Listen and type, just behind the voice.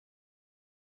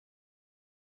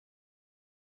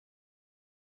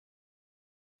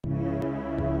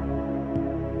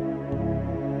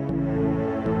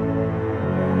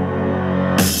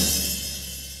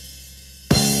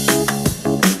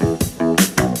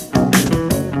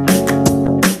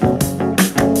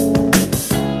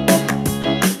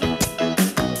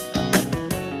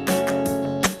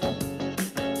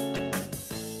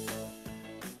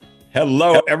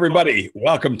Hello, everybody.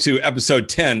 Welcome to episode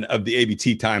 10 of the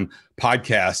ABT Time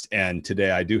podcast. And today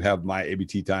I do have my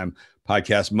ABT Time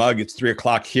podcast mug. It's 3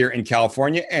 o'clock here in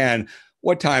California. And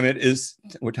what time is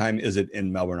it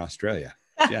in Melbourne, Australia?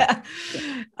 Yeah.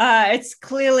 It's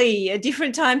clearly a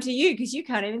different time to you because you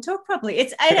can't even talk properly.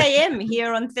 It's 8 a.m.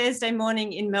 here on Thursday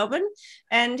morning in Melbourne.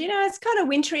 And, it's kind of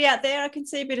wintry out there. I can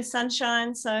see a bit of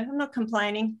sunshine, so I'm not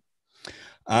complaining.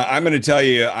 I'm going to tell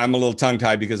you, I'm a little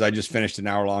tongue-tied because I just finished an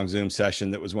hour-long Zoom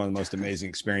session that was one of the most amazing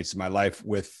experiences of my life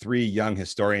with 3 young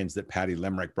historians that Patty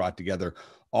Limerick brought together,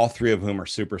 all 3 of whom are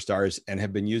superstars and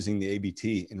have been using the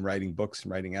ABT in writing books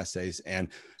and writing essays, and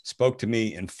spoke to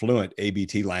me in fluent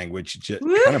ABT language.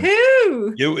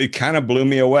 It kind of blew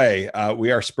me away.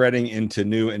 We are spreading into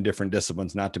new and different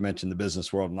disciplines, not to mention the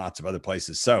business world and lots of other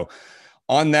places. So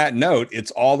on that note,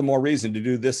 it's all the more reason to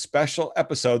do this special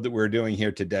episode that we're doing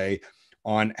here today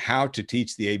on how to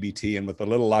teach the ABT. And with a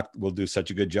little luck, we'll do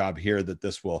such a good job here that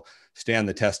this will stand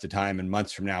the test of time. And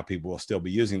months from now, people will still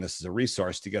be using this as a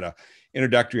resource to get an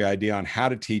introductory idea on how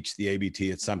to teach the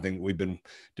ABT. It's something we've been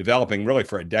developing really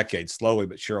for a decade, slowly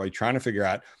but surely, trying to figure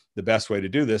out the best way to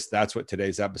do this. That's what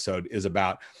today's episode is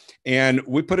about. And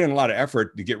we put in a lot of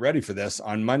effort to get ready for this.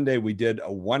 On Monday, we did a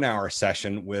 1-hour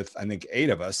session with, I think, 8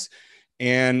 of us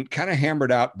and kind of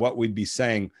hammered out what we'd be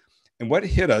saying. And what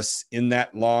hit us in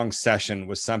that long session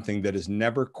was something that has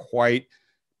never quite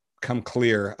come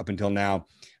clear up until now,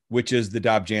 which is the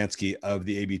Dobzhansky of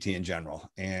the ABT in general.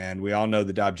 And we all know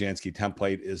the Dobzhansky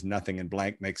template is nothing in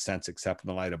blank makes sense except in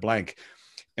the light of blank.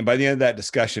 And by the end of that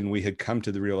discussion, we had come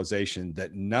to the realization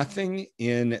that nothing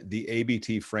in the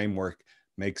ABT framework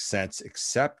makes sense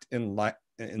except in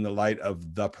the light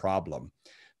of the problem.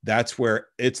 That's where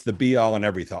it's the be all and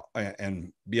everything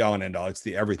and be all and end all. It's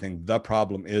the everything. The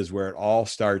problem is where it all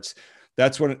starts.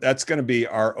 That's going to be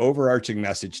our overarching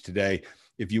message today.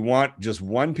 If you want just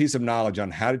one piece of knowledge on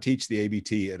how to teach the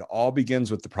ABT, it all begins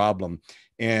with the problem.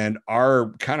 And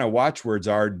our kind of watchwords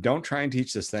are, don't try and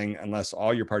teach this thing unless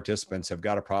all your participants have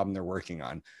got a problem they're working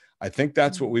on. I think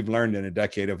that's what we've learned in a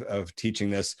decade of teaching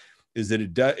this, is that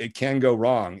it can go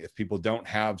wrong if people don't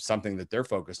have something that they're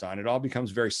focused on. It all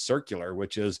becomes very circular,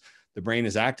 which is the brain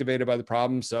is activated by the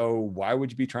problem. So why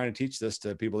would you be trying to teach this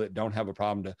to people that don't have a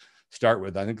problem to start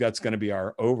with? I think that's going to be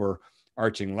our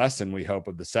overarching lesson, we hope,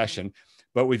 of the session.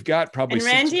 But we've got probably. And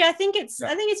Randy, I think it's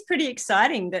pretty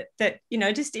exciting that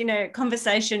just in a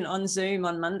conversation on Zoom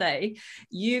on Monday,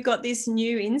 you got this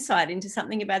new insight into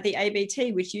something about the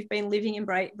ABT, which you've been living and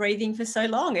breathing for so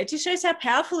long. It just shows how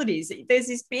powerful it is. There's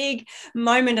this big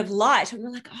moment of light, and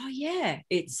we're like, oh yeah,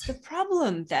 it's the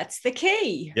problem. That's the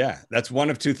key. Yeah, that's one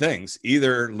of 2 things.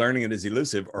 Either learning it is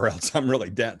elusive, or else I'm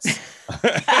really dense.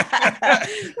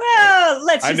 Well,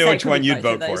 let's. I know which one you'd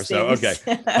vote for. So okay.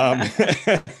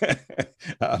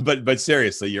 But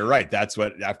seriously, you're right. That's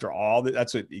what, after all,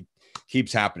 that's what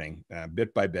keeps happening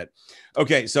bit by bit.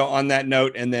 Okay. So on that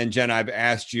note, and then Jen, I've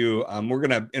asked you, we're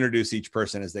going to introduce each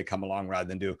person as they come along rather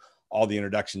than do all the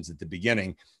introductions at the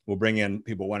beginning. We'll bring in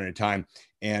people one at a time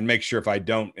and make sure if I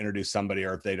don't introduce somebody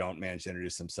or if they don't manage to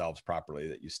introduce themselves properly,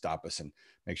 that you stop us and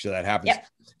make sure that happens.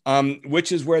 Yep.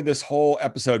 Which is where this whole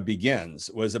episode begins.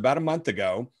 Was about a month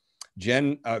ago,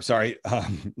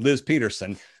 Liz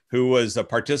Peterson, who was a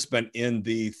participant in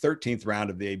the 13th round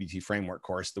of the ABT Framework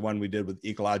course, the one we did with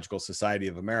Ecological Society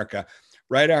of America.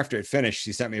 Right after it finished,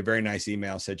 she sent me a very nice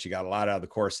email, said she got a lot out of the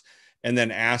course, and then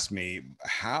asked me,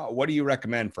 what do you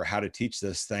recommend for how to teach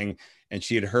this thing? And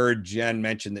she had heard Jen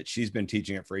mention that she's been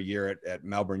teaching it for a year at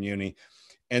Melbourne Uni.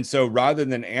 And so rather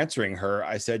than answering her,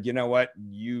 I said, you know what,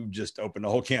 you just opened a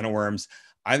whole can of worms.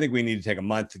 I think we need to take a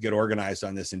month to get organized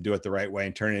on this and do it the right way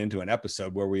and turn it into an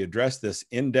episode where we address this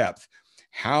in depth.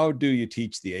 How do you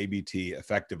teach the ABT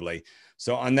effectively?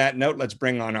 So on that note, let's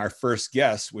bring on our first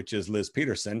guest, which is Liz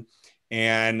Peterson.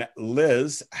 And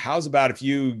Liz, how's about if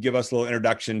you give us a little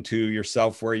introduction to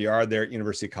yourself, where you are there at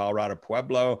University of Colorado,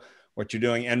 Pueblo, what you're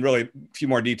doing, and really a few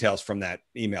more details from that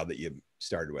email that you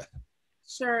started with.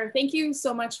 Sure. Thank you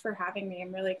so much for having me.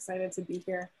 I'm really excited to be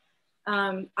here.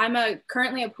 I'm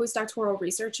currently a postdoctoral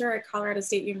researcher at Colorado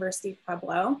State University,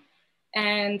 Pueblo.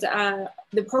 And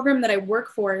the program that I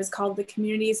work for is called the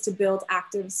Communities to Build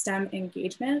Active STEM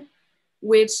Engagement,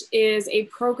 which is a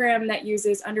program that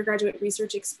uses undergraduate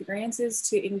research experiences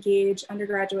to engage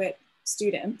undergraduate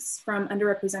students from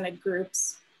underrepresented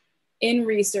groups in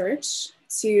research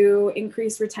to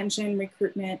increase retention,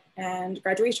 recruitment, and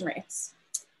graduation rates.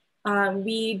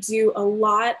 We do a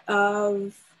lot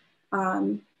of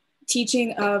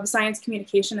teaching of science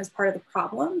communication as part of the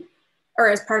problem. or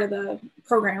as part of the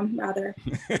program, rather.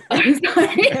 The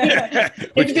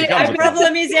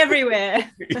problem is everywhere.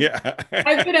 Yeah.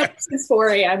 I've been up since 4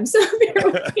 a.m. So bear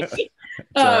with me.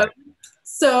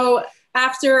 So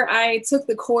after I took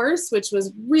the course, which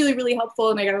was really, really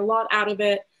helpful, and I got a lot out of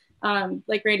it,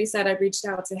 like Randy said, I reached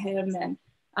out to him, and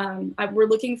we're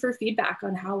looking for feedback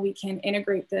on how we can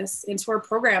integrate this into our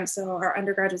program so our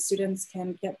undergraduate students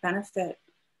can get benefit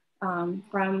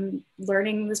from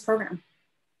learning this program.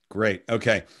 Great.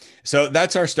 Okay. So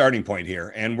that's our starting point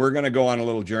here. And we're going to go on a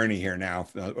little journey here now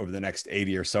over the next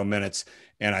 80 or so minutes.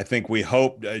 And I think we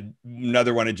hope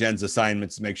another one of Jen's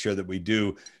assignments to make sure that we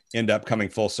do end up coming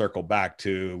full circle back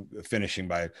to finishing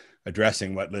by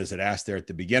addressing what Liz had asked there at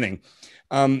the beginning.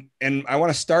 And I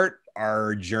want to start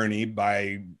our journey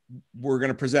we're going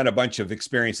to present a bunch of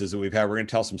experiences that we've had. We're going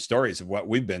to tell some stories of what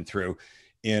we've been through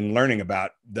in learning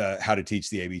about how to teach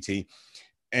the ABT.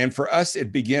 And for us,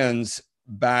 it begins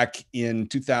back in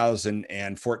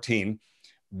 2014,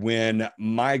 when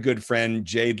my good friend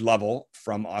Jade Lovell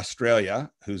from Australia,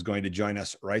 who's going to join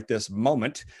us right this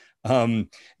moment,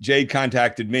 Jade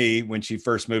contacted me when she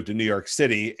first moved to New York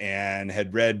City and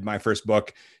had read my first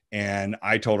book. And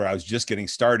I told her I was just getting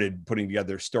started putting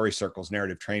together story circles,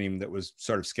 narrative training that was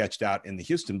sort of sketched out in the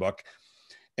Houston book.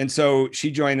 And so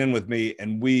she joined in with me,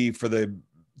 and we, for the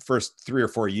first 3 or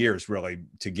 4 years, really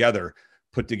together,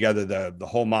 put together the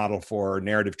whole model for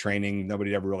narrative training.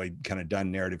 Nobody had ever really kind of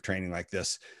done narrative training like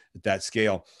this at that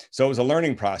scale. So it was a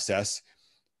learning process.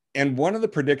 And one of the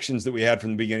predictions that we had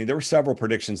from the beginning, there were several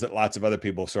predictions that lots of other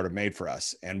people sort of made for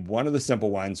us. And one of the simple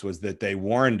ones was that they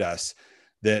warned us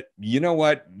that, you know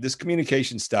what, this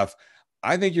communication stuff,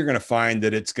 I think you're going to find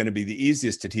that it's going to be the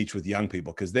easiest to teach with young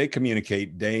people because they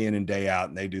communicate day in and day out,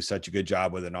 and they do such a good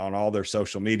job with it on all their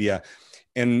social media.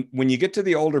 And when you get to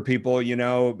the older people, you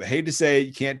know, hate to say it,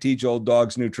 you can't teach old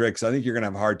dogs new tricks. I think you're going to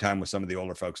have a hard time with some of the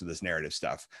older folks with this narrative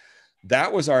stuff.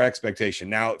 That was our expectation.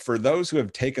 Now, for those who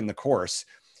have taken the course,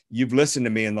 you've listened to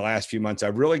me in the last few months.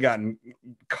 I've really gotten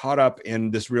caught up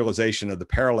in this realization of the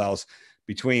parallels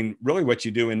between really what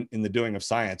you do in the doing of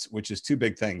science, which is two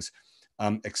big things.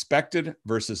 Expected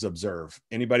versus observe.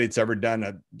 Anybody that's ever done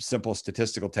a simple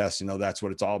statistical test, you know, that's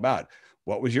what it's all about.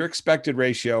 What was your expected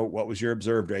ratio? What was your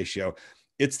observed ratio?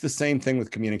 It's the same thing with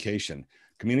communication.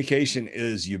 Communication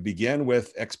is you begin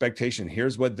with expectation.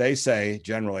 Here's what they say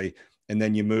generally, and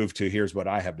then you move to here's what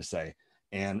I have to say.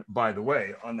 And by the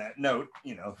way, on that note,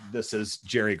 you know, this is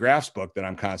Jerry Graff's book that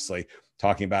I'm constantly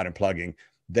talking about and plugging.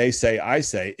 They say, I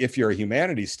say. If you're a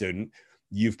humanities student,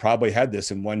 you've probably had this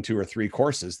in 1, 2, or 3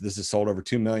 courses. This has sold over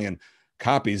 2 million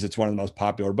copies. It's one of the most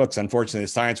popular books. Unfortunately, the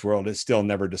science world has still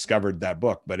never discovered that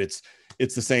book, but it's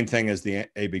the same thing as the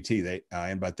ABT.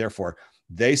 But therefore,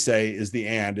 they say is the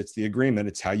and, it's the agreement.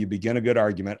 It's how you begin a good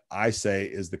argument. I say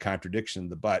is the contradiction,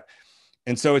 the but.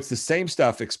 And so it's the same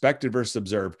stuff, expected versus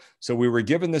observed. So we were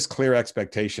given this clear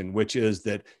expectation, which is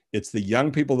that it's the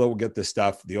young people that will get this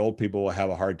stuff. The old people will have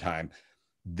a hard time.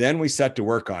 Then we set to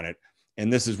work on it.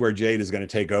 And this is where Jade is going to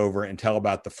take over and tell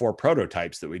about the 4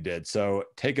 prototypes that we did. So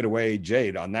take it away,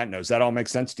 Jade, on that note. Does that all make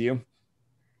sense to you?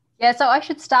 Yeah, so I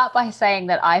should start by saying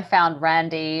that I found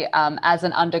Randy as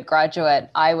an undergraduate.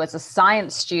 I was a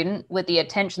science student with the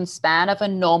attention span of a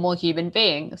normal human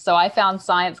being. So I found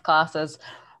science classes.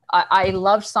 I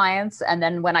loved science. And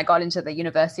then when I got into the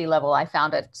university level, I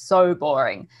found it so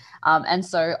boring. And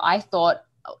so I thought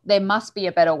there must be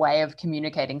a better way of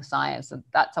communicating science. And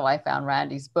that's how I found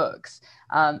Randy's books.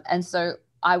 And so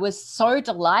I was so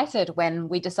delighted when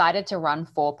we decided to run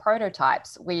 4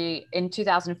 prototypes. In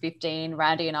 2015,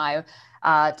 Randy and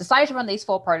I decided to run these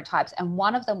 4 prototypes, and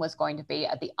one of them was going to be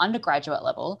at the undergraduate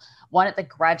level, one at the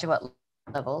graduate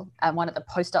level, and one at the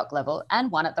postdoc level,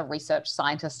 and one at the research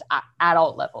scientist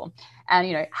adult level. And,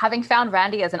 you know, having found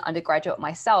Randy as an undergraduate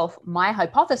myself, my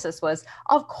hypothesis was,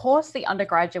 of course, the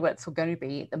undergraduates were going to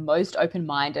be the most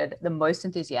open-minded, the most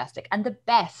enthusiastic, and the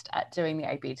best at doing the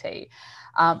ABT.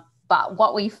 But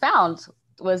what we found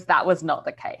was that was not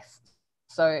the case.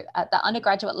 So at the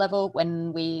undergraduate level,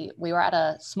 when we were at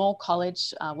a small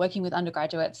college working with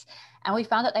undergraduates, and we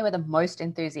found that they were the most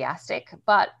enthusiastic.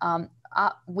 But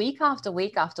week after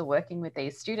week after working with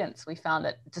these students, we found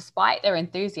that despite their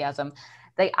enthusiasm,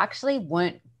 they actually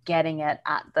weren't getting it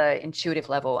at the intuitive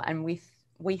level. And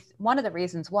one of the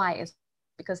reasons why is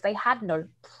because they had no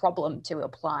problem to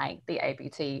apply the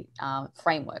ABT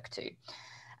framework to.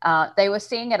 They were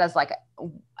seeing it as like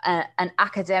an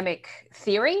academic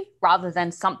theory rather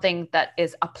than something that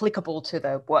is applicable to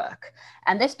their work.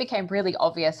 And this became really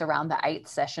obvious around the 8th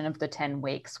session of the 10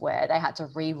 weeks, where they had to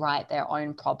rewrite their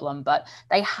own problem, but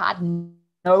they had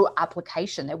no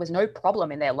application. There was no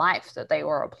problem in their life that they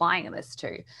were applying this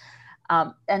to.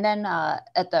 And then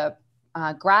at the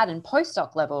grad and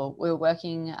postdoc level, we were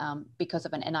working because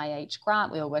of an NIH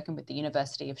grant. We were working with the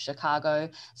University of Chicago.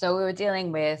 So we were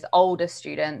dealing with older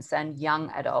students and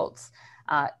young adults.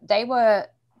 They were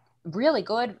really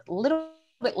good, a little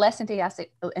bit less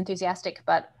enthusiastic,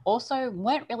 but also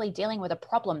weren't really dealing with a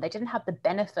problem. They didn't have the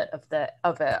benefit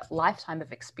of a lifetime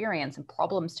of experience and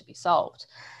problems to be solved.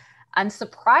 And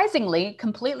surprisingly,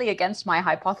 completely against my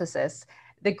hypothesis,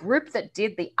 the group that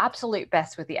did the absolute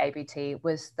best with the ABT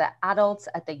was the adults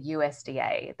at the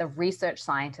USDA, the research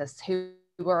scientists who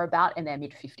were about in their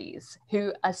mid-50s,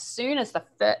 who as soon as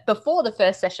before the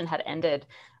first session had ended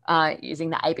using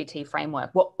the ABT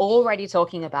framework, were already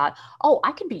talking about, oh,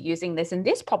 I can be using this in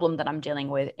this problem that I'm dealing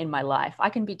with in my life. I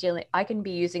can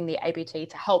be using the ABT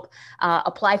to help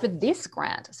apply for this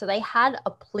grant. So they had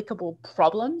applicable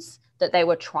problems that they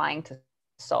were trying to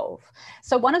solve.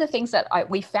 So one of the things that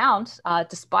we found,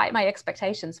 despite my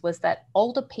expectations, was that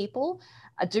older people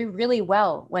do really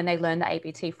well when they learn the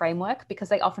ABT framework because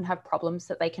they often have problems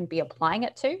that they can be applying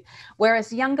it to,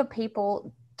 whereas younger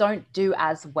people don't do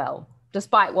as well,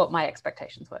 despite what my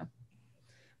expectations were.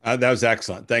 That was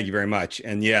excellent. Thank you very much.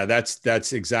 And yeah,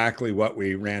 that's exactly what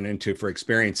we ran into for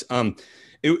experience.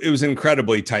 It was an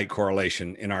incredibly tight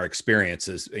correlation in our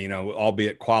experiences,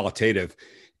 albeit qualitative.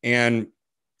 And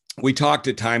we talked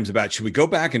at times about, should we go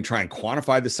back and try and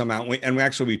quantify this somehow? And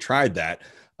we tried that.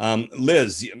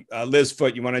 Liz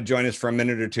Foote, you want to join us for a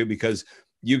minute or two because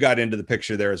you got into the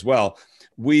picture there as well.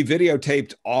 We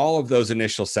videotaped all of those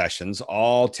initial sessions,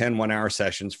 all 10 one-hour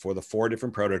sessions for the 4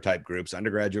 different prototype groups: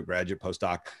 undergraduate, graduate,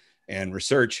 postdoc, and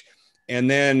research. And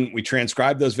then we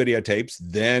transcribed those videotapes.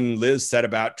 Then Liz set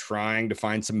about trying to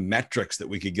find some metrics that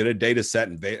we could get a data set,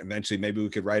 and eventually maybe we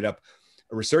could write up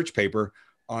a research paper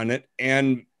on it.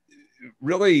 And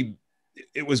really,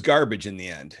 it was garbage in the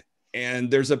end.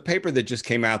 And there's a paper that just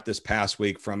came out this past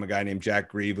week from a guy named Jack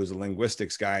Grieve, who's a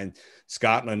linguistics guy in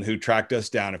Scotland, who tracked us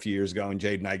down a few years ago. And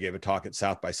Jade and I gave a talk at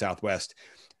South by Southwest.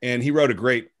 And he wrote a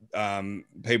great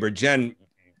paper. Jen,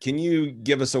 can you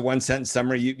give us a one-sentence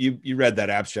summary? You read that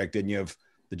abstract, didn't you, of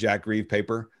the Jack Grieve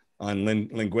paper on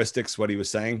linguistics, what he was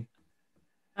saying?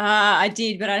 I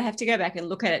did, but I'd have to go back and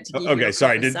look at it to give you a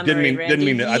sorry. summary, Didn't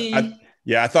mean to.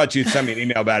 I thought you'd send me an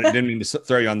email about it. Didn't mean to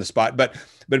throw you on the spot, but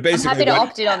basically, I'm happy to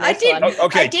opt in on this.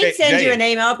 I did send you an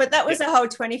email, but that was a whole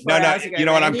 24 hours ago. You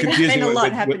know what? I'm confusing it. A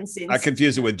lot happened since. I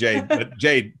confused it with Jade, but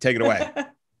Jade, take it away.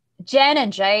 Jen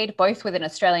and Jade, both with an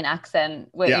Australian accent.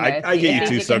 I get you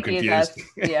two so confused.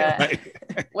 Yeah,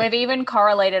 we've even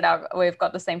correlated we've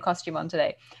got the same costume on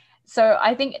today. So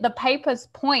I think the paper's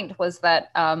point was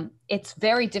that it's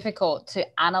very difficult to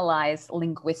analyze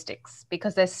linguistics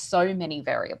because there's so many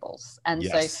variables. And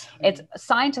so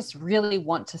scientists really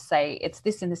want to say it's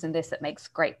this and this and this that makes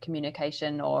great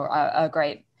communication or a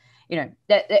great,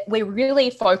 that we're really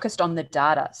focused on the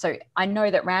data. So I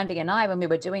know that Randy and I, when we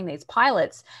were doing these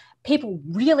pilots, people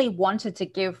really wanted to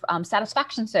give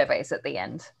satisfaction surveys at the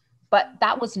end. But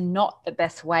that was not the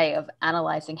best way of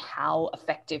analyzing how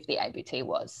effective the ABT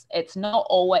was. It's not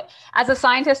always, as a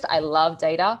scientist, I love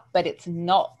data, but it's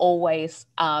not always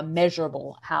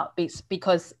measurable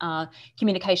because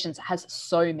communications has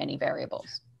so many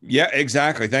variables. Yeah,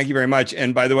 exactly. Thank you very much.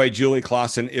 And by the way, Julie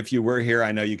Clausen, if you were here,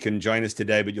 I know you can join us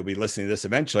today, but you'll be listening to this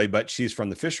eventually, but she's from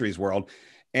the fisheries world.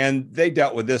 And they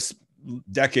dealt with this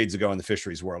decades ago in the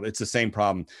fisheries world. It's the same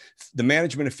problem. The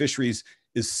management of fisheries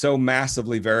is so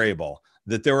massively variable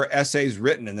that there were essays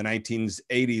written in the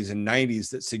 1980s and 90s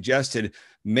that suggested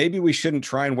maybe we shouldn't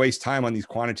try and waste time on these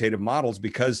quantitative models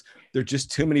because there are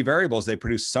just too many variables. They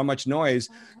produce so much noise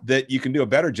that you can do a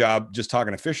better job just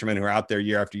talking to fishermen who are out there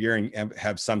year after year and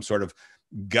have some sort of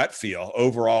gut feel,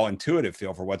 overall intuitive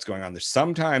feel for what's going on. There's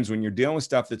sometimes when you're dealing with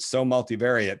stuff that's so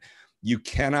multivariate, you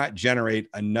cannot generate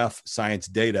enough science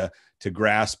data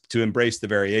to embrace the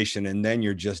variation. And then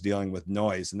you're just dealing with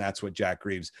noise. And that's what Jack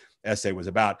Grieve's essay was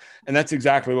about. And that's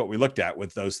exactly what we looked at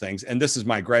with those things. And this is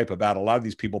my gripe about a lot of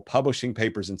these people publishing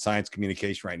papers in science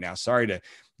communication right now. Sorry to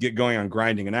get going on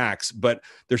grinding an axe, but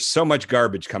there's so much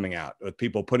garbage coming out with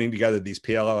people putting together these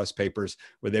PLOS papers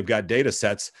where they've got data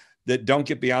sets that don't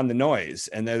get beyond the noise.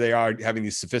 And there they are having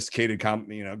these sophisticated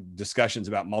discussions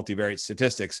about multivariate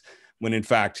statistics, when in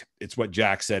fact, it's what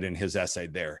Jack said in his essay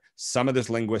there. Some of this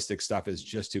linguistic stuff is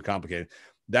just too complicated.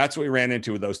 That's what we ran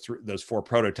into with those 4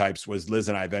 prototypes. Was Liz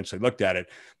and I eventually looked at it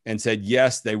and said,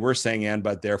 yes, they were saying and,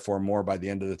 but therefore more by the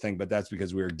end of the thing, but that's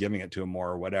because we were giving it to them more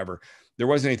or whatever. There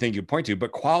wasn't anything you could point to,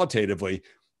 but qualitatively,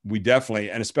 we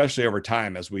definitely, and especially over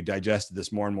time, as we digested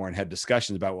this more and more and had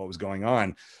discussions about what was going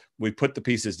on, we put the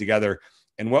pieces together.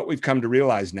 And what we've come to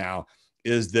realize now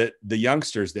is that the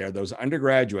youngsters there, those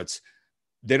undergraduates,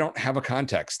 they don't have a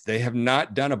context. They have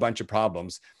not done a bunch of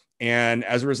problems. And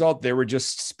as a result, they were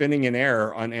just spinning in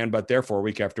air on and but therefore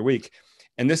week after week.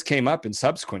 And this came up in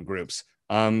subsequent groups,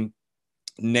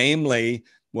 namely,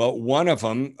 well, one of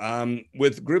them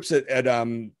with groups at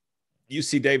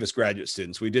UC Davis graduate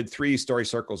students. We did 3 story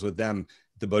circles with them,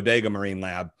 the Bodega Marine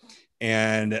Lab.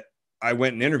 And I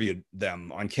went and interviewed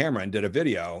them on camera and did a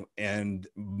video. And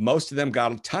most of them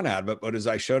got a ton out of it. But as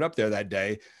I showed up there that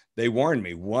day, they warned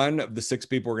me. One of the 6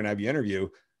 people we're going to have you interview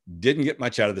didn't get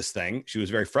much out of this thing. She was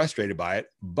very frustrated by it,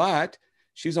 but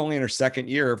she's only in her 2nd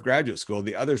year of graduate school.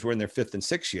 The others were in their 5th and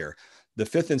 6th year. The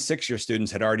 5th and 6th year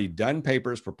students had already done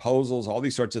papers, proposals, all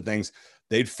these sorts of things.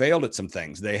 They'd failed at some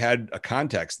things. They had a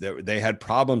context. They had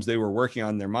problems they were working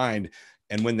on in their mind.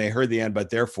 And when they heard the and but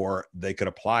therefore, they could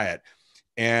apply it.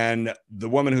 And the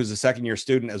woman who's a 2nd year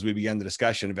student, as we began the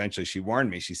discussion, eventually she warned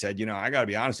me. She said, I got to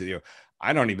be honest with you.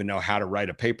 I don't even know how to write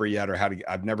a paper yet, or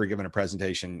I've never given a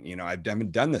presentation. I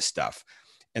haven't done this stuff.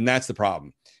 And that's the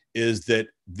problem, is that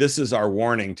this is our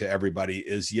warning to everybody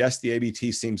is, yes, the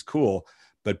ABT seems cool,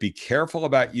 but be careful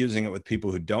about using it with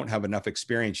people who don't have enough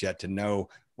experience yet to know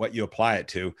what you apply it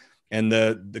to. And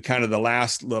the kind of the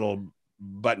last little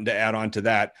button to add on to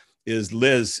that is,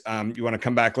 Liz, you want to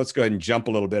come back? Let's go ahead and jump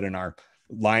a little bit in our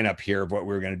lineup here of what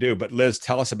we were going to do. But Liz,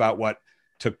 tell us about what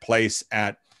took place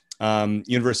at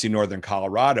University of Northern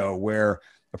Colorado, where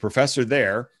a professor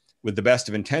there with the best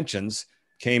of intentions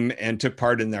came and took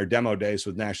part in their demo days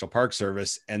with National Park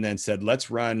Service and then said,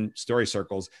 let's run story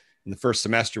circles in the first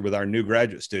semester with our new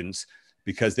graduate students,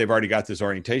 because they've already got this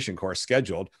orientation course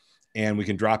scheduled and we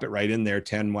can drop it right in there,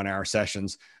 10 1-hour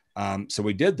sessions. So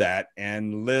we did that.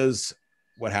 And Liz,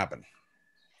 what happened?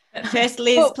 First,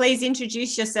 Liz, please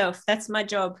introduce yourself. That's my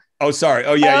job. Oh, sorry.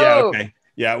 Oh, yeah. Okay.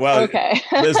 Yeah. Well, okay.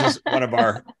 Liz is one of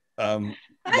our, I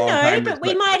know, but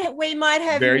we might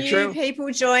have new people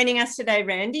joining us today,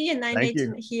 Randy, and they need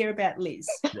to hear about Liz.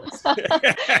 Yes.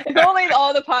 If only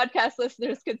all the podcast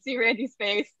listeners could see Randy's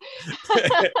face.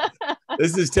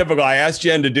 This is typical. I asked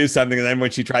Jen to do something, and then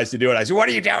when she tries to do it, I say, "What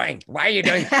are you doing? Why are you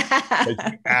doing?" She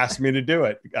asked me to do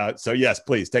it. So yes,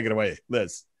 please take it away,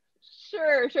 Liz.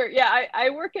 Sure. Yeah, I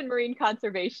work in marine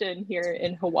conservation here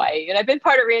in Hawaii, and I've been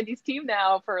part of Randy's team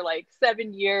now for like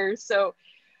 7 years. So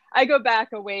I go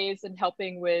back a ways in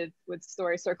helping with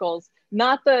story circles,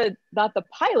 not the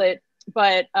pilot,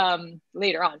 but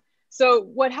later on. So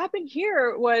what happened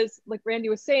here was, like Randy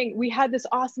was saying, we had this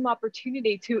awesome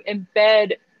opportunity to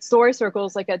embed story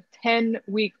circles, like a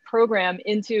 10-week program,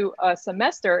 into a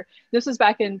semester. This was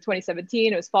back in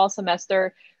 2017. It was fall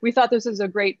semester. We thought this was a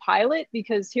great pilot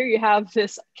because here you have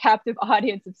this captive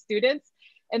audience of students.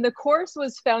 And the course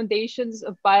was Foundations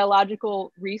of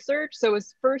Biological Research. So it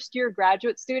was 1st-year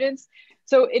graduate students.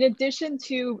 So in addition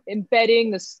to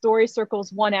embedding the story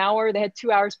circles 1 hour, they had 2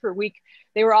 hours per week.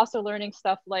 They were also learning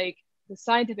stuff like the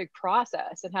scientific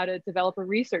process and how to develop a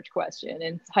research question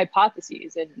and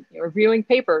hypotheses, and reviewing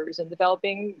papers and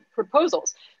developing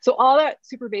proposals. So all that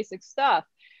super basic stuff.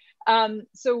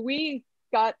 So we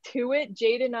got to it.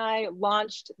 Jade and I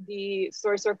launched the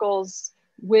story circles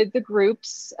with the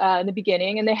groups in the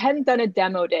beginning, and they hadn't done a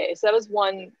demo day. So that was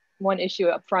one issue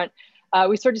up front.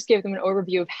 We sort of just gave them an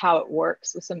overview of how it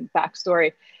works with some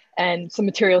backstory and some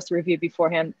materials to review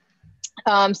beforehand.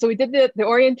 So we did the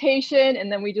orientation,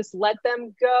 and then we just let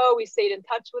them go. We stayed in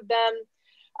touch with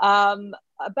them.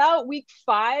 About week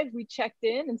 5, we checked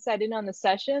in and sat in on the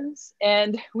sessions,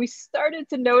 and we started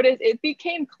to notice, it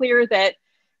became clear that,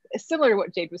 similar to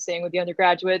what Jade was saying with the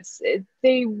undergraduates,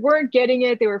 they weren't getting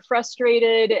it. They were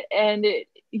frustrated. And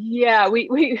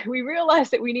we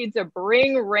realized that we need to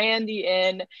bring Randy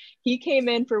in. He came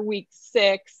in for week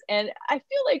 6. And I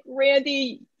feel like,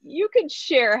 Randy, you could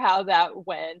share how that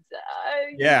went.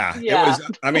 It was,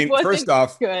 I mean, first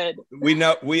off, good.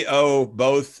 We owe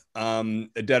both a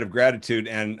debt of gratitude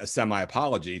and a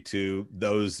semi-apology to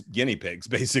those guinea pigs,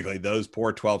 basically, those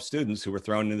poor 12 students who were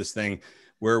thrown into this thing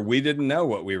where we didn't know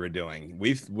what we were doing.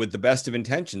 With the best of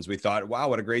intentions, we thought, wow,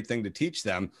 what a great thing to teach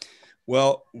them.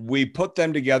 Well, we put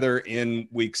them together in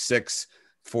week 6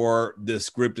 for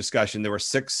this group discussion. There were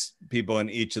 6 people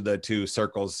in each of the 2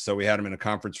 circles. So we had them in a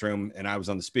conference room, and I was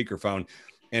on the speakerphone,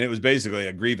 and it was basically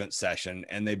a grievance session.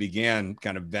 And they began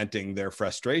kind of venting their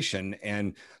frustration.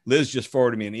 And Liz just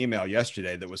forwarded me an email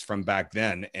yesterday that was from back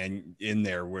then. And in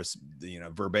there was,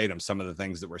 verbatim, some of the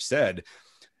things that were said.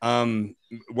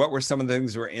 What were some of the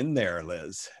things that were in there,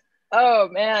 Liz? Oh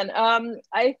man,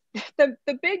 the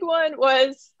big one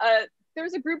was there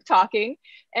was a group talking,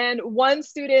 and one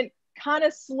student kind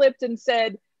of slipped and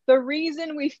said, "The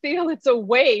reason we feel it's a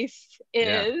waste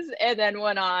is," and then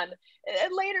went on.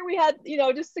 And later we had, you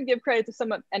know, just to give credit to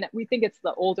someone, and we think it's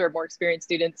the older, more experienced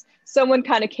students, someone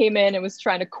kind of came in and was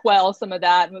trying to quell some of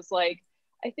that and was like,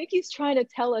 I think he's trying to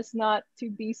tell us not to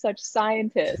be such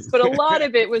scientists. But a lot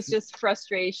of it was just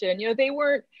frustration. You know, they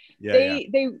weren't,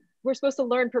 they were supposed to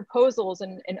learn proposals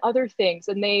and other things,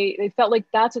 and they felt like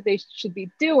that's what they should be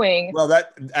doing. Well,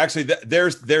 that actually,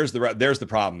 there's the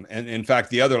problem. And in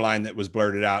fact, the other line that was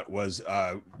blurted out was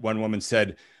one woman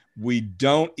said, "We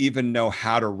don't even know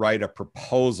how to write a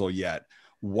proposal yet.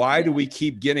 Why do we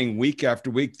keep getting week after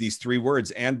week these 3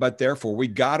 words, and, but, therefore? We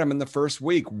got them in the first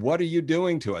week. What are you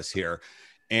doing to us here?"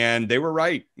 And they were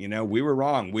right. You know, we were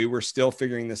wrong. We were still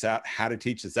figuring this out, how to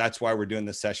teach this. That's why we're doing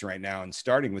this session right now and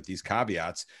starting with these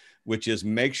caveats, which is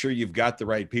make sure you've got the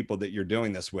right people that you're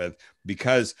doing this with,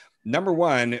 because number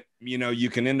one, you know, you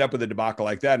can end up with a debacle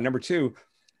like that. And number two,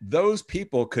 those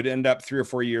people could end up 3 or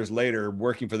 4 years later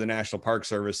working for the National Park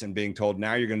Service and being told,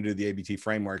 now you're going to do the ABT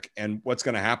framework. And what's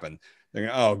going to happen? They're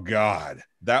going, oh God,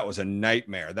 that was a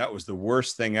nightmare. That was the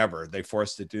worst thing ever. They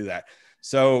forced to do that.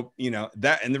 So, you know,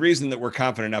 that, and the reason that we're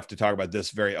confident enough to talk about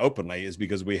this very openly is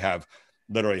because we have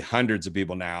literally hundreds of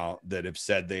people now that have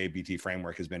said the ABT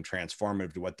framework has been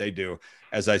transformative to what they do.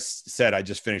 As I said, I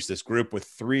just finished this group with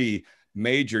 3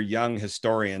 major young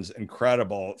historians,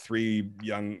 incredible 3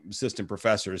 young assistant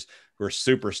professors who are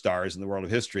superstars in the world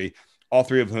of history, all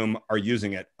 3 of whom are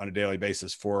using it on a daily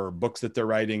basis for books that they're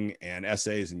writing and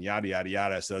essays and yada, yada,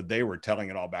 yada. So they were telling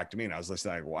it all back to me. And I was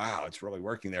listening like, wow, it's really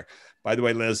working there. By the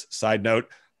way, Liz, side note,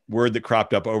 word that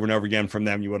cropped up over and over again from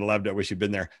them. You would have loved it. I wish you'd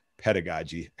been there.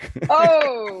 Pedagogy.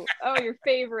 Oh, your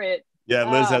favorite.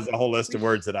 Yeah, Liz has a whole list of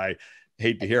words that I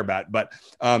hate to hear about. But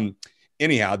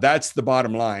anyhow, that's the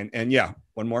bottom line. And yeah,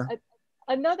 one more.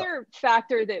 Another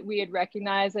factor that we had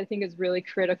recognized, I think is really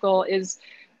critical, is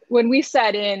when we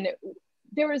sat in,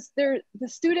 the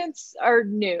students are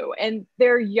new and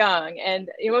they're young, and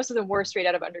most of them were straight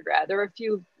out of undergrad. There were a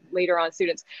few later on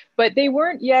students, but they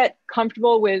weren't yet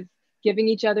comfortable with giving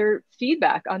each other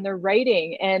feedback on their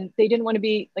writing, and they didn't want to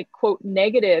be like, quote,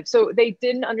 negative. So they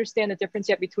didn't understand the difference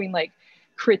yet between like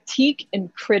critique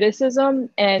and criticism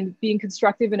and being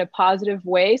constructive in a positive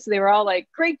way. So they were all like,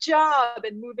 great job,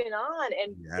 and moving on.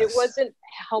 And it wasn't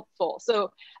helpful.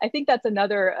 So I think that's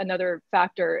another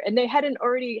factor. And they hadn't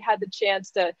already had the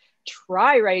chance to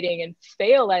try writing and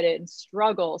fail at it and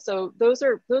struggle. So those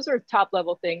are top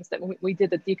level things that we did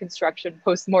the deconstruction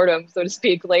postmortem, so to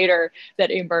speak, later,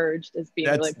 that emerged as being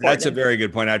really important. That's a very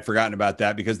good point. I'd forgotten about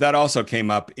that, because that also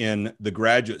came up in the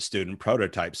graduate student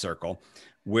prototype circle,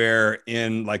 where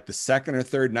in like the 2nd or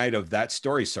 3rd night of that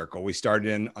story circle, we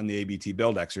started in on the ABT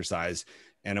build exercise,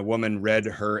 and a woman read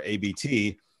her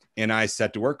ABT, and I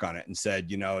set to work on it and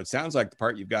said, you know, it sounds like the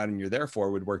part you've got and you're there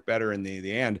for would work better in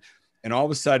the end. And all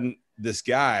of a sudden, this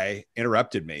guy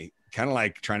interrupted me, kind of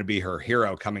like trying to be her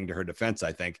hero coming to her defense,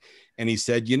 I think. And he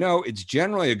said, you know, it's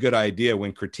generally a good idea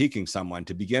when critiquing someone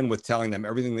to begin with telling them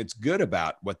everything that's good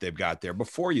about what they've got there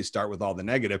before you start with all the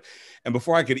negative. And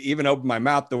before I could even open my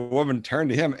mouth, the woman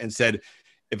turned to him and said,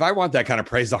 if I want that kind of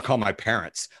praise, I'll call my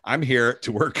parents. I'm here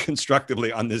to work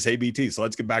constructively on this ABT. So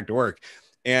let's get back to work.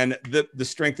 And the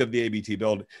strength of the ABT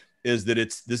build is that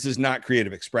this is not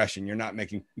creative expression. You're not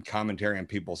making commentary on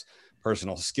people's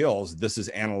personal skills. This is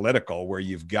analytical, where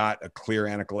you've got a clear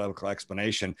analytical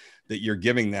explanation that you're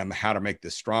giving them how to make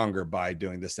this stronger by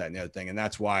doing this, that, and the other thing. And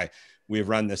that's why we've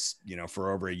run this, you know,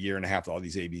 for over a year and a half, all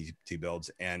these ABT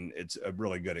builds. And it's a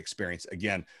really good experience.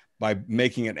 Again, by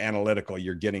making it analytical,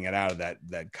 you're getting it out of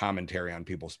that commentary on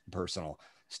people's personal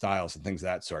styles and things of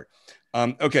that sort.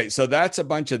 Okay. So that's a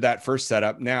bunch of that first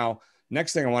setup. Now,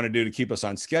 next thing I want to do to keep us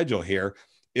on schedule here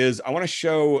is I want to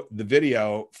show the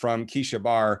video from Keisha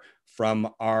Barr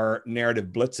from our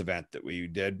Narrative Blitz event that we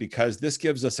did, because this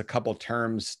gives us a couple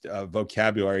terms of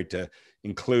vocabulary to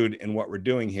include in what we're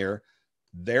doing here.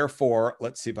 Therefore,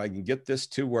 let's see if I can get this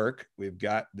to work. We've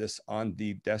got this on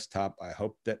the desktop. I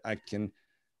hope that I can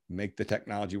make the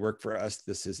technology work for us.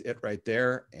 This is it right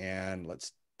there. And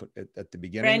let's put it at the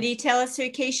beginning. Randy, tell us who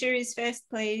Keisha is first,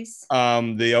 please.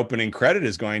 The opening credit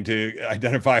is going to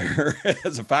identify her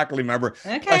as a faculty member.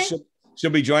 Okay. She'll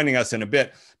be joining us in a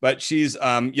bit, but she's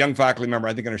young faculty member,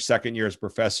 I think in her 2nd year as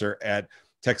professor at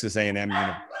Texas A&M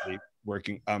University,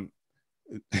 working.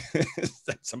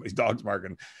 Somebody's dog's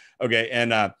barking. Okay.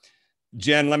 And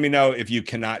Jen, let me know if you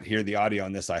cannot hear the audio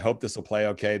on this. I hope this will play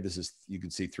okay. This is, you can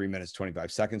see 3 minutes,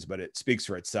 25 seconds, but it speaks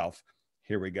for itself.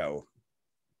 Here we go.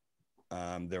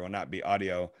 There will not be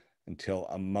audio until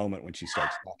a moment when she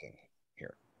starts talking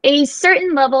here. A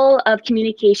certain level of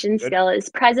communication skill is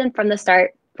present from the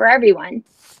start for everyone.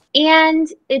 And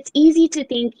it's easy to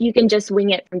think you can just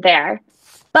wing it from there.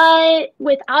 But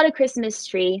without a Christmas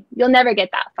tree, you'll never get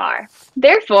that far.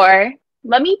 Therefore,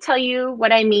 let me tell you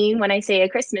what I mean when I say a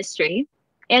Christmas tree.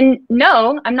 And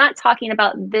no, I'm not talking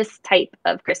about this type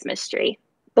of Christmas tree.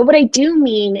 But what I do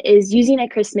mean is using a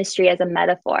Christmas tree as a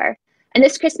metaphor. And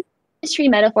this Christmas tree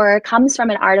metaphor comes from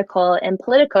an article in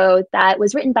Politico that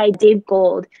was written by Dave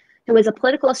Gold, who was a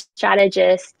political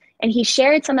strategist, and he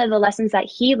shared some of the lessons that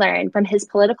he learned from his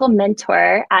political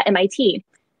mentor at MIT.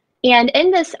 And in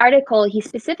this article, he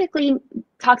specifically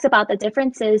talks about the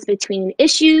differences between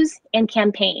issues and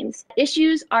campaigns.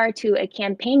 Issues are to a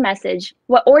campaign message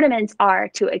what ornaments are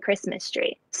to a Christmas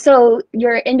tree. So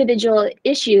your individual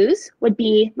issues would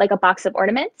be like a box of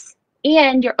ornaments,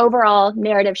 and your overall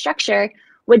narrative structure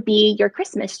would be your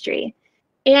Christmas tree.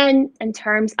 And in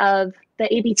terms of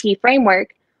the ABT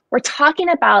framework, we're talking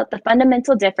about the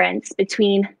fundamental difference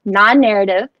between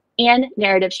non-narrative and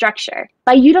narrative structure.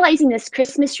 By utilizing this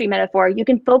Christmas tree metaphor, you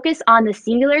can focus on the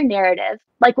singular narrative,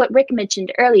 like what Rick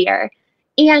mentioned earlier.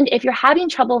 And if you're having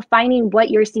trouble finding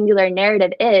what your singular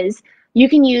narrative is, you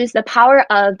can use the power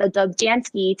of the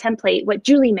Dobzhansky template, what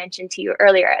Julie mentioned to you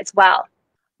earlier as well.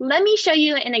 Let me show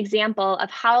you an example of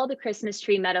how the Christmas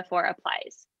tree metaphor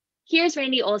applies. Here's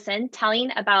Randy Olson telling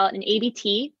about an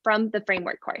ABT from the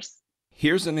framework course.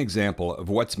 Here's an example of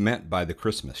what's meant by the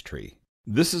Christmas tree.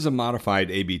 This is a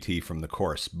modified ABT from the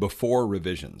course before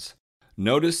revisions.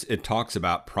 Notice it talks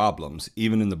about problems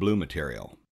even in the blue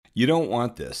material. You don't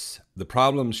want this. The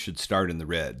problems should start in the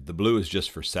red. The blue is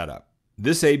just for setup.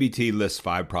 This ABT lists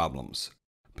 5 problems.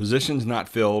 Positions not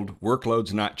filled,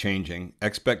 workloads not changing,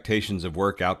 expectations of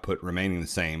work output remaining the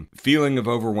same, feeling of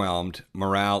overwhelmed,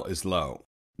 morale is low.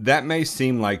 That may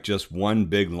seem like just one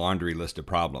big laundry list of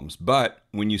problems, but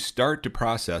when you start to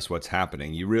process what's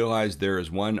happening, you realize there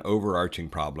is one overarching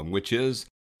problem, which is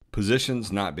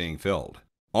positions not being filled.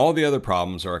 All the other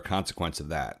problems are a consequence of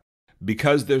that.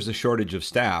 Because there's a shortage of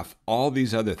staff, all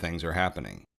these other things are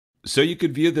happening. So you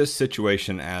could view this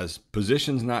situation as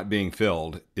positions not being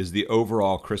filled is the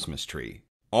overall Christmas tree.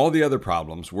 All the other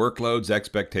problems, workloads,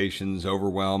 expectations,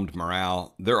 overwhelmed,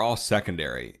 morale, they're all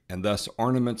secondary, and thus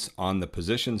ornaments on the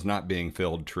positions not being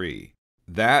filled tree.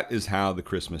 That is how the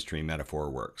Christmas tree metaphor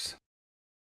works.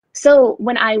 So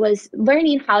when I was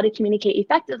learning how to communicate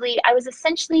effectively, I was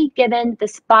essentially given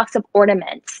this box of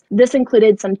ornaments. This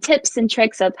included some tips and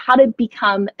tricks of how to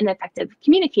become an effective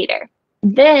communicator.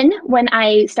 Then when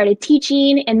I started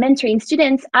teaching and mentoring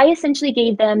students, I essentially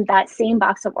gave them that same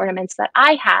box of ornaments that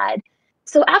I had.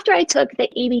 So after I took the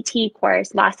ABT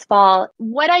course last fall,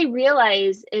 what I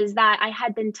realized is that I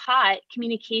had been taught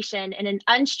communication in an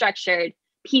unstructured,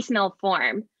 piecemeal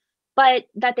form, but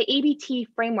that the ABT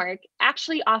framework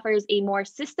actually offers a more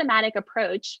systematic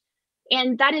approach.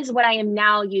 And that is what I am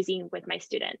now using with my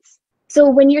students. So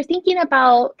when you're thinking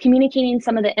about communicating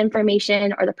some of the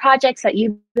information or the projects that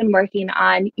you've been working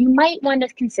on, you might want to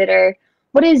consider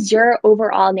what is your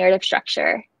overall narrative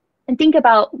structure? And think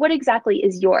about what exactly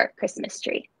is your Christmas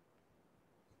tree.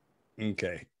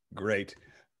 Okay, great.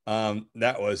 That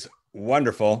was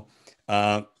wonderful.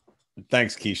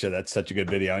 Thanks, Keisha. That's such a good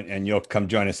video, and you'll come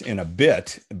join us in a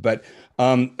bit. But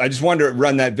I just wanted to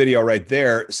run that video right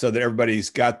there so that everybody's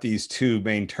got these 2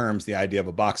 main terms, the idea of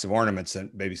a box of ornaments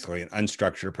and basically an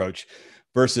unstructured approach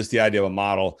versus the idea of a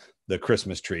model, the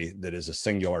Christmas tree, that is a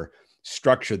singular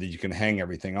structure that you can hang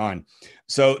everything on.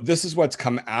 So this is what's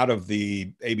come out of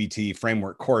the ABT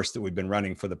framework course that we've been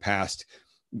running for the past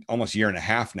almost year and a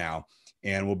half now.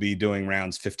 And we'll be doing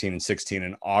rounds 15 and 16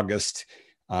 in August.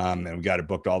 And we've got it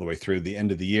booked all the way through the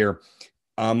end of the year.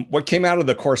 What came out of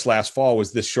the course last fall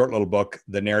was this short little book,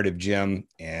 The Narrative Gym,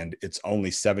 and it's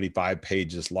only 75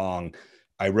 pages long.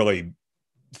 I really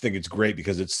think it's great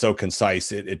because it's so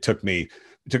concise. It took me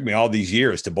all these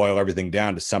years to boil everything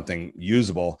down to something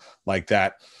usable like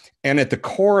that. And at the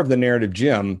core of the Narrative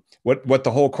Gym, what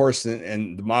the whole course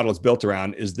and the model is built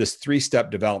around is this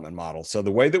 3-step development model. So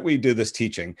the way that we do this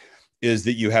teaching is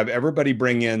that you have everybody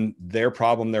bring in their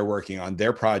problem they're working on,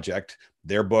 their project,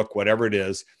 their book, whatever it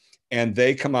is, and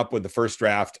they come up with the first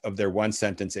draft of their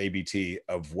 1-sentence ABT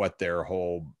of what their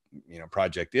whole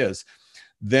project is.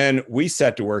 Then we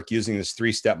set to work using this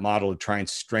 3-step model to try and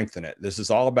strengthen it. This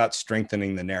is all about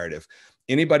strengthening the narrative.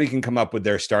 Anybody can come up with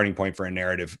their starting point for a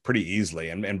narrative pretty easily.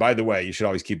 And by the way, you should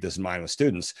always keep this in mind with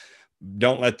students.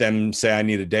 Don't let them say, I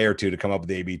need a day or 2 to come up with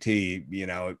the ABT.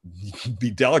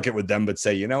 Be delicate with them, but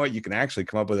say, you know what, you can actually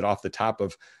come up with it off the top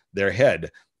of their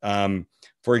head.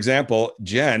 For example,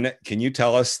 Jen, can you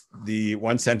tell us the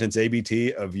 1-sentence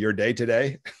ABT of your day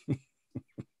today?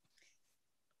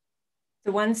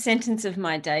 The 1 sentence of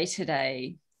my day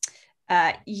today.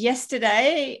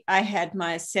 Yesterday, I had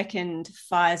my second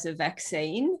Pfizer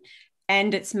vaccine,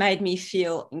 and it's made me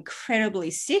feel incredibly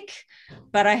sick.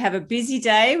 But I have a busy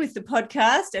day with the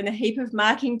podcast and a heap of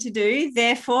marking to do.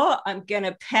 Therefore, I'm going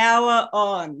to power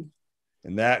on.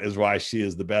 And that is why she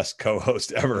is the best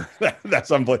co-host ever.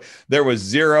 That's unbelievable. There was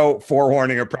zero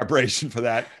forewarning or preparation for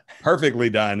that. Perfectly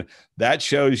done. That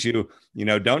shows you,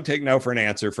 don't take no for an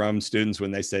answer from students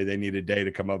when they say they need a day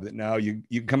to come up with it. No, you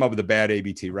can come up with a bad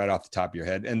ABT right off the top of your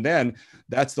head. And then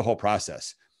that's the whole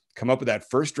process. Come up with that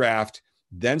first draft,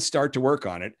 then start to work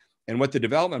on it. And what the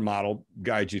development model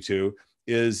guides you to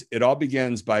is it all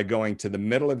begins by going to the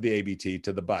middle of the ABT,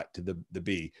 to the butt, to the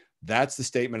B. That's the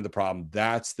statement of the problem.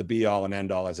 That's the be all and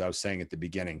end all, as I was saying at the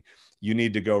beginning. You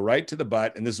need to go right to the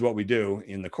butt. And this is what we do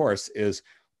in the course is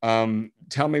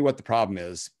tell me what the problem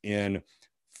is in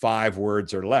 5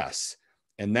 words or less.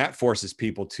 And that forces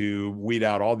people to weed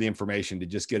out all the information to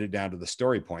just get it down to the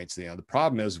story points. The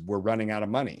problem is we're running out of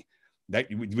money. That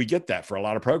we get that for a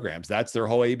lot of programs. That's their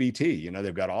whole ABT.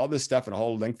 They've got all this stuff in a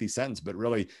whole lengthy sentence, but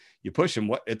really you push them.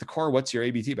 What at the core, what's your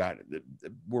ABT about?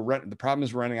 The problem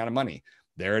is we're running out of money.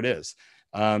 There it is.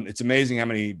 It's amazing how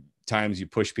many times you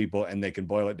push people and they can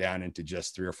boil it down into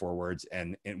just 3 or 4 words.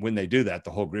 And when they do that,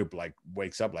 the whole group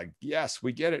wakes up like, yes,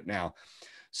 we get it now.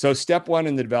 So step 1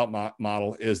 in the development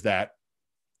model is that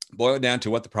boil it down to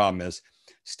what the problem is.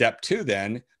 Step 2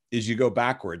 then is you go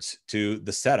backwards to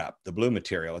the setup, the blue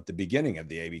material at the beginning of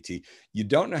the ABT. You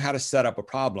don't know how to set up a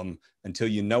problem until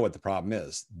you know what the problem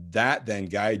is. That then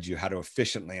guides you how to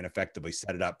efficiently and effectively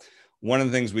set it up. One of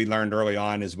the things we learned early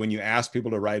on is when you ask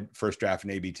people to write first draft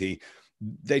in ABT,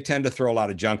 they tend to throw a lot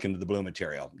of junk into the blue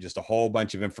material, just a whole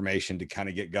bunch of information to kind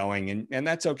of get going. And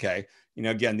that's okay.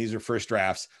 Again, these are first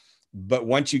drafts. But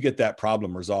once you get that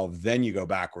problem resolved, then you go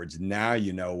backwards. Now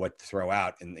you know what to throw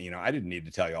out. And, I didn't need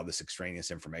to tell you all this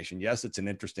extraneous information. Yes, it's an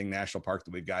interesting national park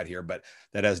that we've got here, but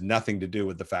that has nothing to do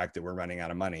with the fact that we're running out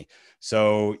of money.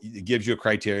 So it gives you a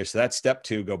criteria. So that's step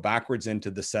 2, go backwards into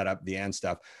the setup, the and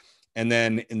stuff. And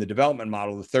then in the development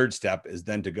model, the third step is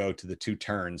then to go to the 2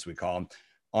 turns, we call them.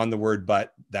 On the word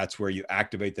but, that's where you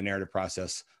activate the narrative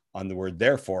process. On the word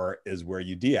therefore is where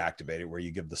you deactivate it, where you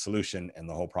give the solution and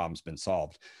the whole problem's been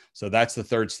solved. So that's the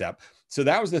third step. So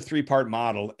that was the 3-part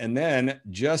model. And then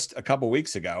just a couple of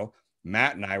weeks ago,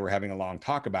 Matt and I were having a long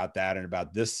talk about that and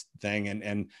about this thing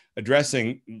and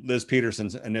addressing Liz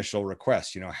Peterson's initial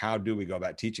request. How do we go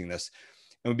about teaching this?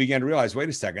 And we began to realize, wait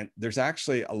a second, there's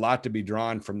actually a lot to be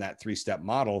drawn from that 3-step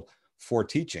model for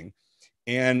teaching.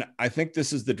 And I think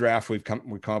this is the draft we've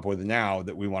come up with now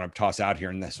that we want to toss out here.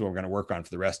 And this is what we're going to work on for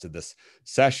the rest of this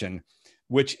session,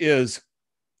 which is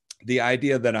the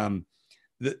idea that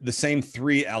the same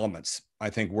 3 elements, I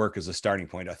think, work as a starting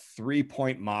point, a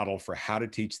 3-point model for how to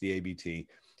teach the ABT,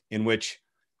 in which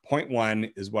point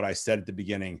 1 is what I said at the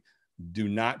beginning. Do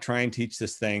not try and teach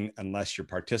this thing unless your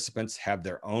participants have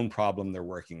their own problem they're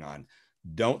working on.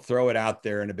 Don't throw it out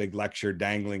there in a big lecture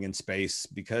dangling in space,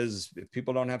 because if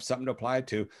people don't have something to apply it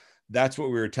to, that's what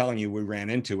we were telling you we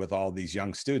ran into with all these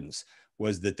young students,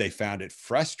 was that they found it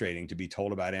frustrating to be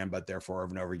told about and but therefore over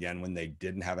and over again when they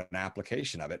didn't have an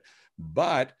application of it.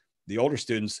 But the older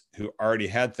students who already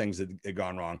had things that had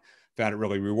gone wrong found it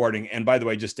really rewarding. And by the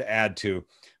way, just to add to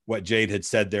what Jade had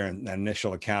said there in the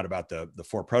initial account about the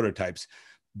 4 prototypes,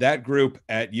 that group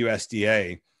at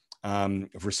USDA,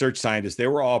 of research scientists, they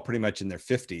were all pretty much in their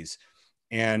 50s.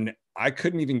 And I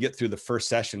couldn't even get through the first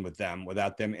session with them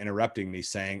without them interrupting me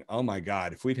saying, oh my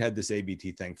God, if we'd had this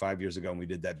ABT thing 5 years ago and we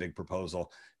did that big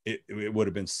proposal, it would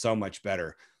have been so much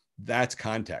better. That's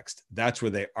context. That's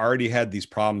where they already had these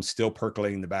problems still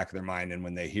percolating in the back of their mind. And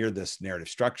when they hear this narrative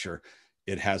structure,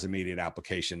 it has immediate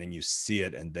application and you see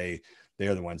it, and they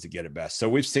are the ones that get it best. So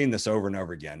we've seen this over and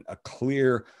over again, a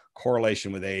clear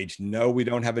correlation with age. No, we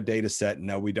don't have a data set.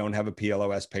 No, we don't have a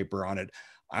PLOS paper on it.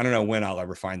 I don't know when I'll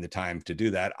ever find the time to do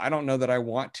that. I don't know that I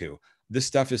want to. This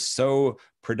stuff is so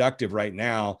productive right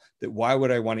now that why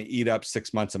would I want to eat up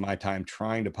 6 months of my time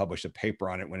trying to publish a paper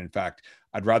on it, when in fact,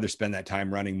 I'd rather spend that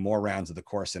time running more rounds of the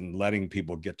course and letting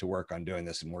people get to work on doing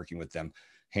this and working with them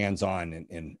hands-on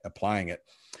and applying it.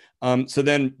 So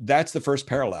then that's the first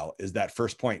parallel, is that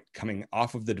first point coming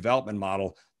off of the development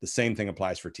model. The same thing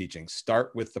applies for teaching.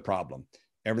 Start with the problem.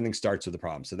 Everything starts with the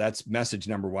problem. So that's message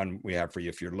number 1 we have for you.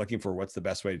 If you're looking for what's the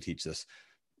best way to teach this,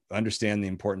 understand the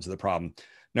importance of the problem.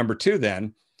 Number 2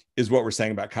 then is what we're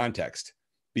saying about context.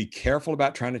 Be careful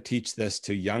about trying to teach this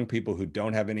to young people who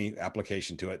don't have any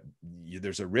application to it.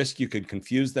 There's a risk you could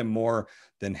confuse them more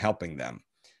than helping them.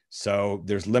 So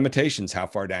there's limitations how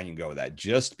far down you can go with that.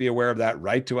 Just be aware of that.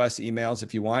 Write to us, emails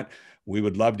if you want. We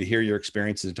would love to hear your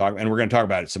experiences and talk. And we're going to talk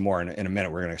about it some more in a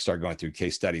minute. We're going to start going through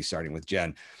case studies, starting with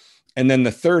Jen. And then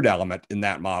the third element in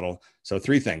that model. So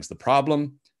 3 things: the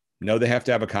problem, know they have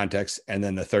to have a context. And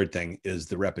then the third thing is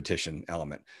the repetition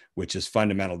element, which is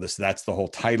fundamental. That's the whole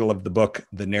title of the book,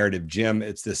 The Narrative Gym.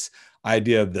 It's this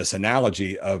idea of this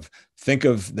analogy of, think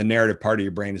of the narrative part of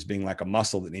your brain as being like a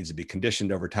muscle that needs to be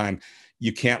conditioned over time.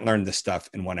 You can't learn this stuff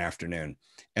in one afternoon,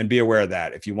 and be aware of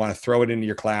that. If you want to throw it into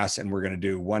your class and we're going to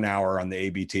do 1 hour on the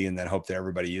ABT and then hope that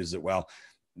everybody uses it well,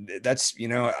 that's,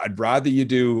 I'd rather you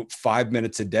do 5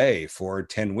 minutes a day for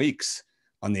 10 weeks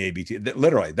on the ABT.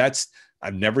 Literally,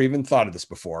 I've never even thought of this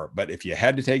before, but if you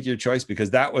had to take your choice,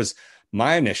 because that was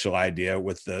my initial idea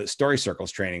with the story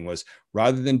circles training, was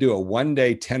rather than do a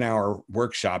 1-day 10-hour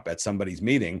workshop at somebody's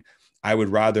meeting, I would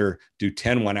rather do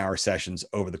 10 1-hour sessions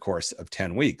over the course of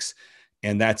 10 weeks.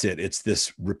 And that's it. It's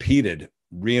this repeated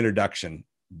reintroduction,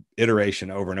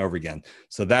 iteration over and over again.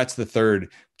 So that's the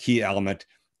third key element.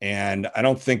 And I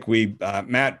don't think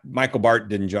Michael Bart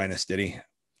didn't join us, did he?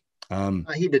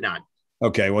 He did not.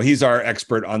 Okay, well, he's our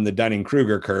expert on the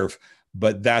Dunning-Kruger curve,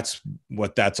 but that's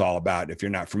what that's all about. If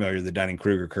you're not familiar with the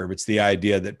Dunning-Kruger curve, it's the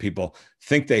idea that people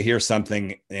think they hear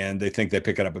something and they think they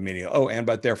pick it up immediately. Oh, and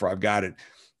but therefore I've got it.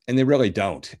 And they really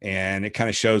don't. And it kind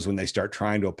of shows when they start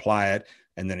trying to apply it,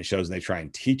 and then it shows when they try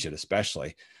and teach it,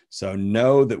 especially. So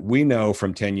know that we know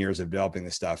from 10 years of developing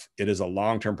this stuff, it is a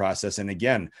long-term process. And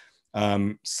again,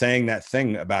 saying that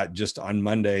thing about just on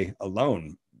Monday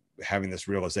alone, having this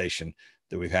realization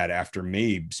that we've had after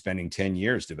me spending 10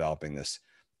 years developing this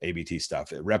ABT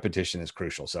stuff. Repetition is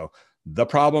crucial. So the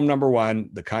problem number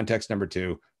 1, the context number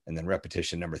 2, and then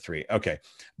repetition number 3. Okay,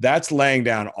 that's laying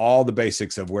down all the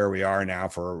basics of where we are now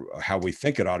for how we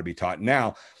think it ought to be taught.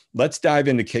 Now, let's dive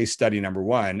into case study number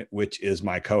 1, which is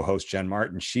my co-host, Jen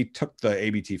Martin. She took the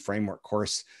ABT Framework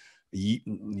course a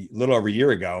little over a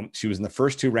year ago. She was in the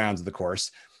first 2 rounds of the course,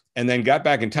 and then got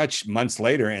back in touch months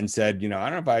later and said, I don't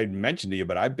know if I mentioned to you,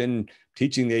 but I've been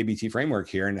teaching the ABT framework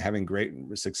here and having great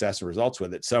success and results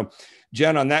with it. So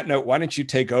Jen, on that note, why don't you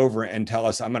take over and tell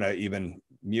us, I'm going to even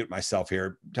mute myself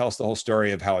here. Tell us the whole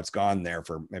story of how it's gone there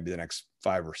for maybe the next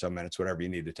 5 or so minutes, whatever you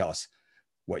need to tell us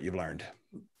what you've learned.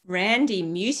 Randy,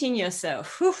 muting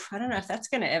yourself. Whew, I don't know if that's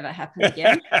going to ever happen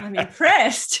again. I'm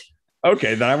impressed.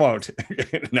 Okay, then I won't.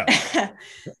 No.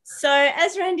 So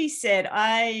as Randy said,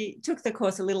 I took the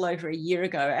course a little over a year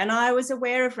ago, and I was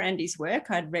aware of Randy's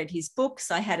work. I'd read his books.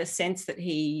 I had a sense that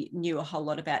he knew a whole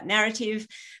lot about narrative,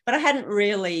 but I hadn't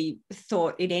really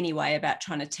thought in any way about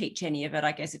trying to teach any of it.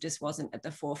 I guess it just wasn't at the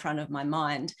forefront of my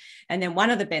mind. And then one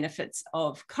of the benefits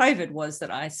of COVID was that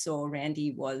I saw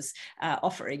Randy was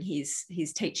offering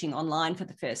his teaching online for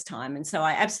the first time. And so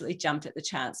I absolutely jumped at the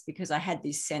chance because I had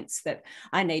this sense that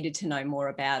I needed to know more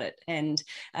about it. And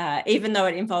even though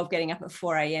it involved getting up at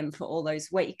 4 a.m. for all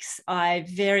those weeks, I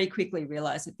very quickly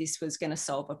realized that this was going to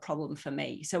solve a problem for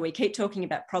me. So we keep talking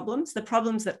about problems. The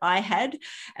problems that I had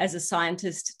as a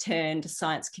scientist turned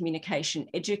science communication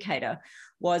educator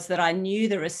was that I knew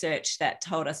the research that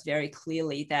told us very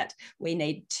clearly that we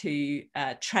need to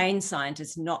train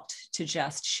scientists not to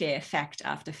just share fact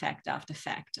after fact after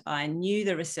fact. I knew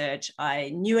the research, I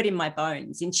knew it in my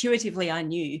bones. Intuitively, I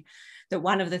knew that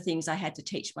one of the things I had to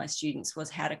teach my students was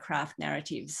how to craft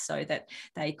narratives so that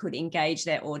they could engage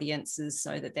their audiences,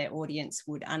 so that their audience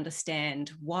would understand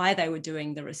why they were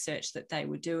doing the research that they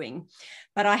were doing.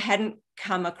 But I hadn't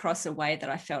come across a way that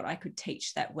I felt I could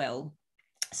teach that well.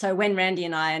 So when Randy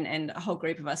and I and a whole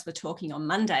group of us were talking on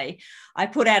Monday, I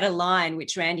put out a line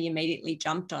which Randy immediately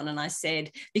jumped on, and I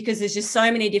said, because there's just so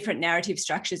many different narrative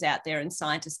structures out there and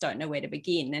scientists don't know where to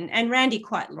begin. And Randy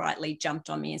quite rightly jumped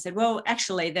on me and said, well,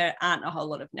 actually, there aren't a whole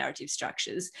lot of narrative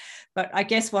structures. But I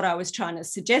guess what I was trying to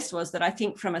suggest was that I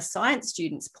think from a science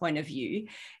student's point of view,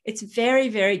 it's very,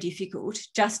 very difficult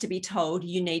just to be told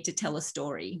you need to tell a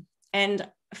story. And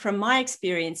from my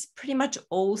experience, pretty much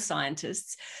all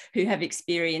scientists who have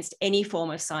experienced any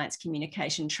form of science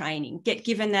communication training get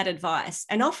given that advice.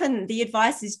 And often the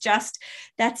advice is just,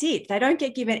 that's it. They don't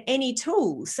get given any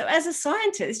tools. So as a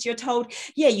scientist, you're told,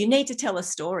 yeah, you need to tell a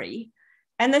story.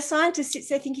 And the scientist sits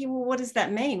there thinking, well, what does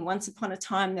that mean? Once upon a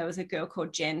time, there was a girl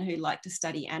called Jen who liked to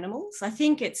study animals. I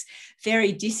think it's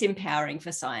very disempowering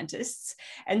for scientists.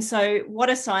 And so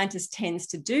what a scientist tends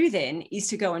to do then is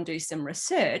to go and do some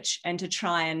research and to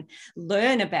try and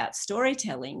learn about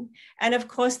storytelling. And of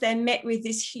course, they're met with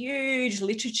this huge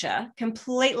literature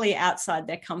completely outside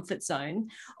their comfort zone,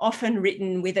 often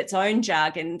written with its own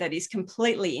jargon that is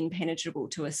completely impenetrable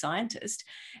to a scientist.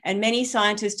 And many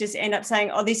scientists just end up saying,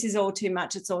 oh, this is all too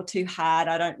much. It's all too hard.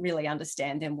 I don't really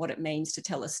understand then what it means to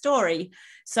tell a story.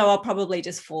 So I'll probably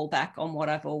just fall back on what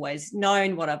I've always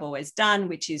known, what I've always done,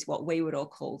 which is what we would all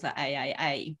call the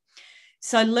AAA.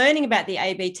 So learning about the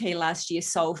ABT last year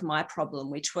solved my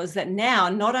problem, which was that now,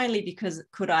 not only because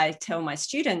could I tell my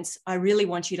students, I really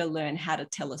want you to learn how to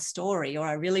tell a story, or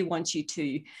I really want you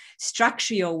to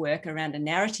structure your work around a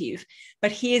narrative,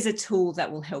 but here's a tool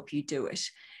that will help you do it.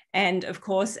 And of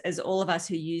course, as all of us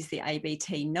who use the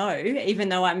ABT know, even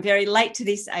though I'm very late to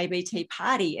this ABT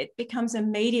party, it becomes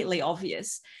immediately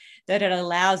obvious that it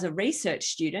allows a research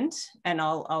student, and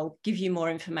I'll give you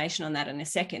more information on that in a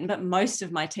second, but most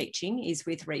of my teaching is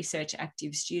with research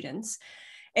active students.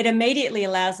 It immediately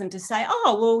allows them to say,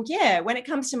 oh, well, yeah, when it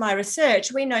comes to my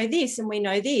research, we know this and we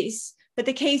know this, but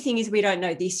the key thing is we don't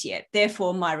know this yet.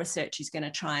 Therefore, my research is going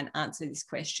to try and answer this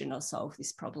question or solve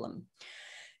this problem.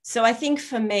 So I think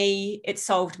for me, it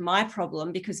solved my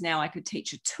problem because now I could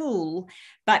teach a tool,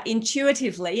 but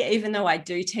intuitively, even though I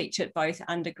do teach at both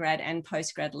undergrad and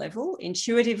postgrad level,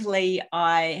 intuitively,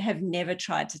 I have never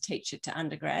tried to teach it to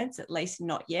undergrads, at least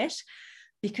not yet,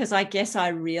 because I guess I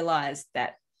realized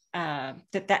that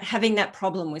that having that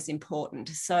problem was important.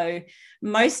 So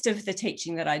most of the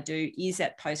teaching that I do is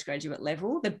at postgraduate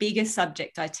level. The biggest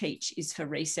subject I teach is for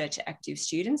research active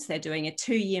students. They're doing a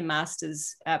 2-year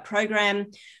master's program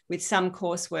with some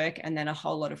coursework and then a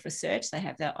whole lot of research. They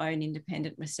have their own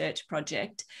independent research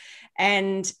project.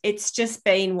 And it's just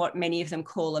been what many of them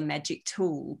call a magic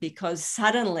tool, because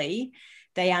suddenly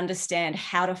they understand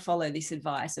how to follow this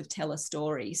advice of tell a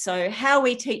story. So how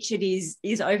we teach it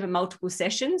is over multiple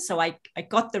sessions. So I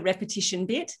got the repetition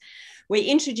bit. We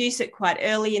introduce it quite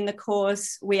early in the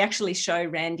course. We actually show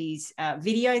Randy's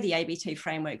video, the ABT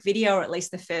Framework video, or at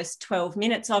least the first 12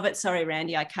 minutes of it. Sorry,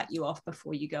 Randy, I cut you off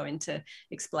before you go into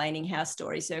explaining how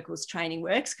Story Circles training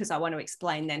works, because I want to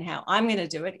explain then how I'm going to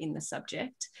do it in the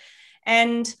subject.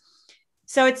 And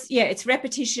so it's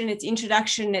repetition, it's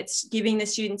introduction, it's giving the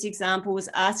students examples,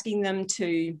 asking them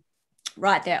to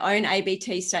write their own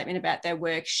ABT statement about their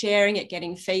work, sharing it,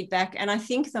 getting feedback. And I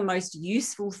think the most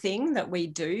useful thing that we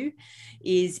do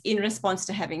is, in response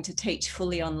to having to teach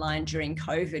fully online during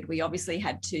COVID, we obviously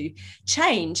had to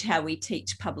change how we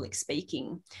teach public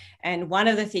speaking. And one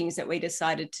of the things that we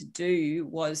decided to do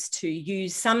was to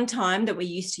use some time that we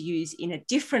used to use in a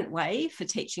different way for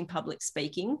teaching public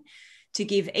speaking, to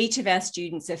give each of our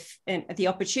students the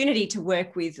opportunity to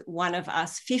work with one of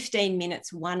us 15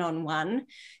 minutes one-on-one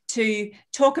to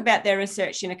talk about their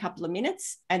research in a couple of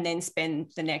minutes, and then spend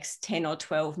the next 10 or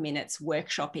 12 minutes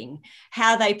workshopping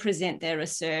how they present their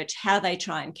research, how they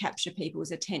try and capture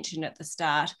people's attention at the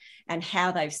start, and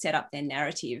how they've set up their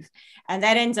narrative. And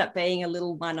that ends up being a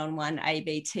little one-on-one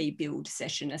ABT build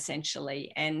session,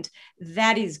 essentially. And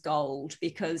that is gold,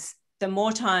 because the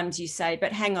more times you say,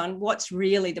 but hang on, what's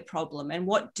really the problem? And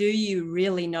what do you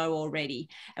really know already?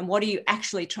 And what are you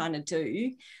actually trying to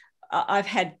do? I've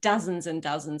had dozens and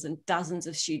dozens and dozens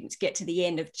of students get to the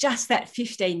end of just that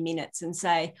 15 minutes and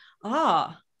say,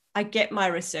 oh, I get my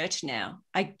research now.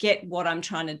 I get what I'm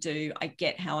trying to do. I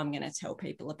get how I'm going to tell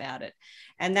people about it.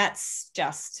 And that's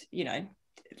just,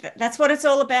 that's what it's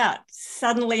all about.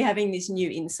 Suddenly having this new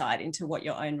insight into what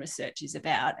your own research is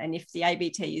about. And if the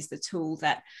ABT is the tool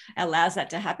that allows that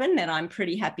to happen, then I'm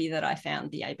pretty happy that I found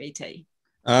the ABT.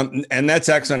 And that's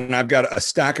excellent. I've got a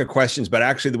stack of questions, but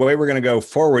actually the way we're going to go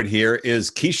forward here is,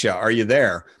 Keisha, are you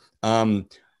there?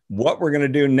 What we're going to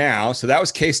do now, so that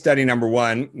was case study number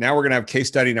 1. Now we're going to have case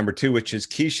study number 2, which is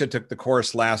Keisha took the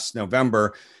course last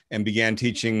November and began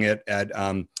teaching it at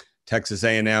Texas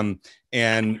A&M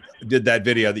and did that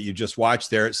video that you just watched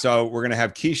there. So we're going to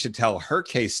have Keisha tell her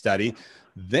case study.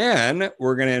 Then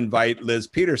we're going to invite Liz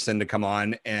Peterson to come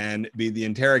on and be the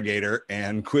interrogator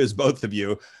and quiz both of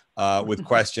you with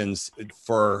questions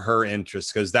for her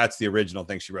interests, because that's the original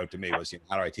thing she wrote to me was,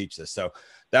 how do I teach this? So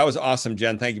that was awesome,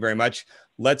 Jen. Thank you very much.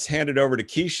 Let's hand it over to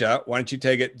Keisha. Why don't you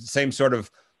take it same sort of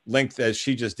length as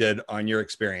she just did on your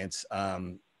experience.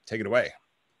 Take it away.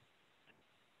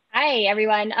 Hi,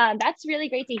 everyone. That's really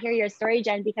great to hear your story,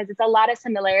 Jen, because it's a lot of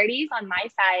similarities on my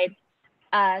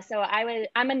side. So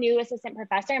I'm a new assistant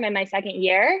professor. I'm in my 2nd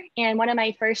year. And one of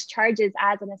my first charges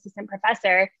as an assistant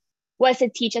professor was to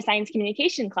teach a science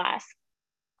communication class.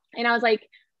 And I was like,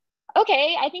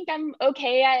 okay, I think I'm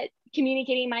okay at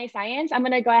communicating my science. I'm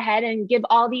going to go ahead and give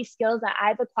all these skills that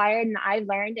I've acquired and I've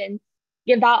learned and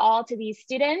give that all to these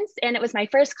students. And it was my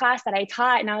first class that I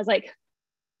taught. And I was like,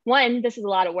 1, this is a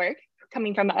lot of work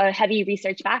coming from a heavy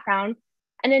research background.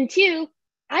 And then 2,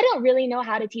 I don't really know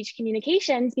how to teach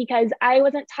communications because I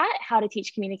wasn't taught how to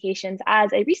teach communications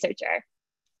as a researcher.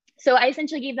 So I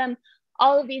essentially gave them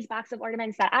all of these box of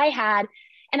ornaments that I had.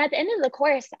 And at the end of the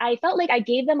course, I felt like I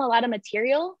gave them a lot of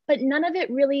material, but none of it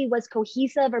really was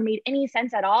cohesive or made any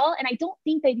sense at all. And I don't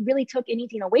think they really took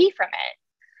anything away from it.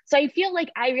 So I feel like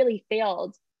I really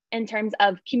failed in terms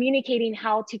of communicating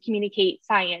how to communicate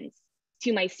science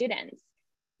to my students.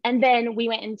 And then we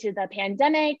went into the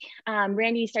pandemic.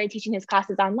 Randy started teaching his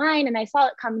classes online, and I saw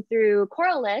it come through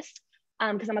Coralist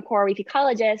because I'm a coral reef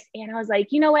ecologist. And I was like,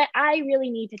 you know what? I really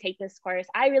need to take this course.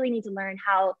 I really need to learn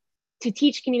how to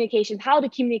teach communications, how to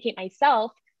communicate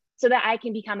myself so that I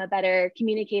can become a better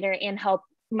communicator and help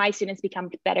my students become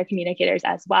better communicators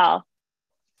as well.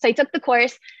 So I took the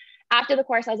course. After the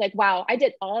course, I was like, wow, I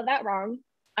did all of that wrong.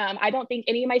 I don't think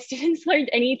any of my students learned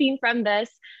anything from this.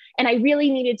 And I really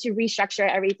needed to restructure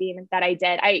everything that I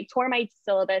did. I tore my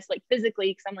syllabus like physically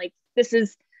because I'm like, this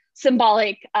is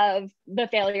symbolic of the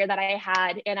failure that I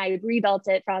had. And I rebuilt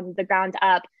it from the ground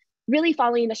up, really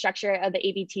following the structure of the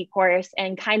ABT course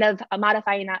and kind of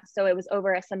modifying that so it was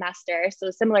over a semester. So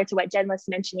similar to what Jen was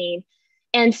mentioning.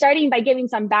 And starting by giving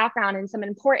some background and some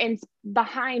importance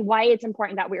behind why it's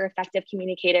important that we're effective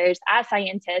communicators as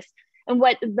scientists and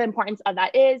what the importance of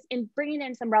that is, and bringing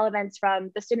in some relevance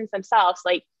from the students themselves.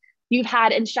 Like, you've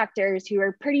had instructors who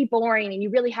are pretty boring and you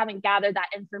really haven't gathered that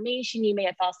information. You may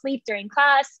have fell asleep during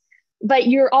class, but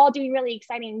you're all doing really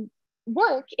exciting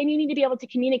work and you need to be able to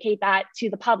communicate that to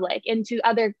the public and to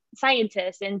other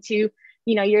scientists and to,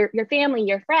 you know, your family,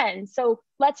 your friends. So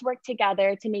let's work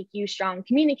together to make you strong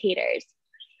communicators.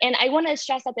 And I want to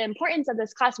stress that the importance of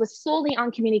this class was solely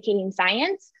on communicating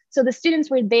science. So the students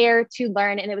were there to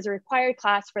learn, and it was a required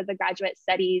class for the graduate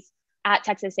studies at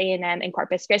Texas A&M and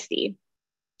Corpus Christi.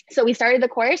 So we started the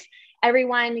course.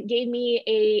 Everyone gave me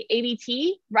a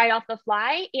ABT right off the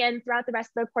fly. And throughout the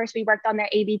rest of the course, we worked on their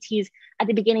ABTs at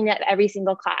the beginning of every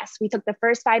single class. We took the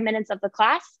first 5 minutes of the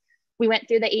class. We went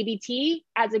through the ABT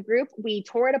as a group. We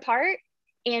tore it apart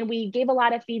and we gave a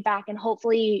lot of feedback, and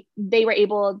hopefully they were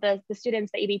able, the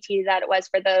students, the ABT that it was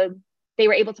for they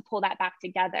were able to pull that back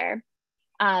together.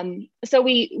 So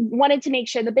we wanted to make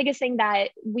sure the biggest thing that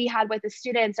we had with the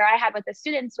students, or I had with the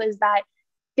students, was that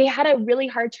they had a really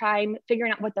hard time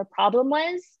figuring out what their problem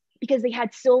was, because they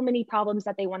had so many problems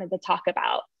that they wanted to talk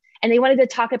about. And they wanted to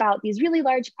talk about these really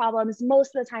large problems.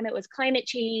 Most of the time it was climate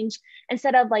change,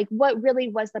 instead of like what really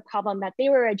was the problem that they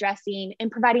were addressing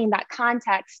and providing that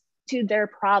context to their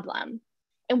problem.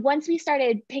 And once we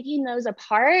started picking those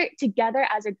apart together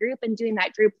as a group and doing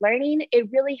that group learning, it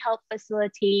really helped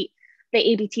facilitate the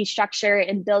ABT structure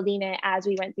and building it as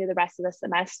we went through the rest of the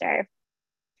semester.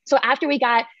 So after we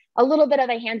got a little bit of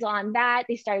a handle on that,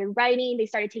 they started writing, they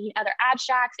started taking other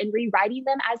abstracts and rewriting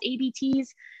them as ABTs.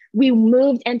 We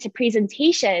moved into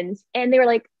presentations and they were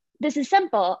like, this is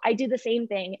simple. I do the same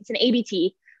thing. It's an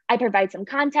ABT. I provide some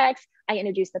context, I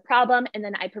introduce the problem, and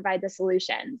then I provide the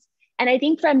solutions. And I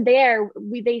think from there,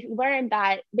 they learned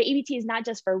that the ABT is not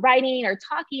just for writing or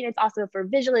talking, it's also for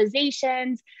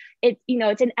visualizations. It's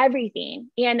in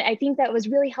everything. And I think that was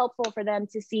really helpful for them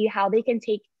to see how they can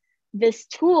take this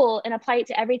tool and apply it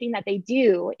to everything that they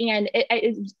do. And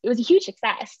it was a huge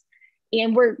success.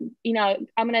 And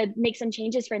I'm going to make some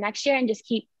changes for next year and just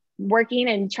keep working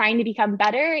and trying to become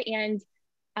better. And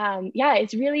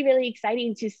it's really, really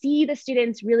exciting to see the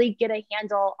students really get a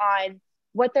handle on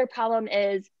what their problem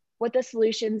is, what the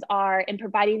solutions are, and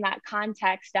providing that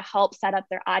context to help set up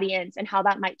their audience and how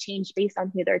that might change based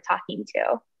on who they're talking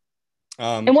to.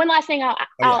 And one last thing I'll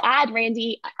add,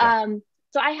 Randy.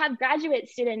 So I have graduate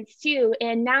students too,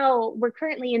 and now we're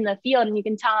currently in the field, and you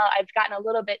can tell I've gotten a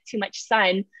little bit too much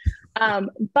sun.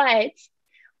 But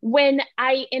when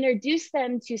I introduce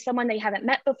them to someone they haven't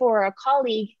met before or a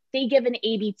colleague, they give an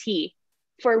ABT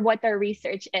for what their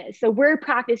research is. So we're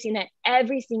practicing it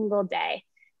every single day.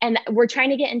 And we're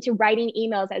trying to get into writing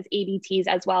emails as ABTs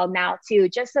as well now too,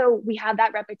 just so we have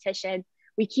that repetition.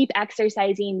 We keep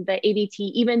exercising the ABT,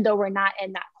 even though we're not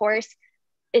in that course.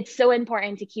 It's so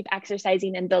important to keep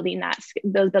exercising and building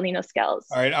those skills.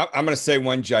 All right. I'm going to say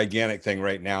one gigantic thing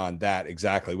right now on that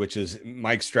exactly, which is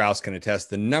Mike Strauss can attest.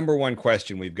 The number one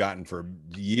question we've gotten for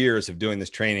years of doing this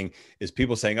training is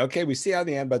people saying, okay, we see how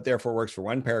the and but therefore works for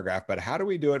one paragraph, but how do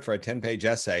we do it for a 10-page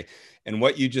essay? And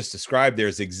what you just described there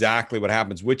is exactly what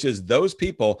happens, which is those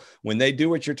people, when they do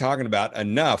what you're talking about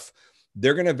enough,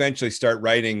 they're going to eventually start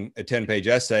writing a 10-page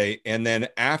essay. And then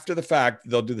after the fact,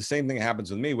 they'll do the same thing that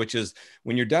happens with me, which is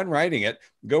when you're done writing it,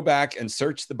 go back and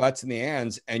search the buts and the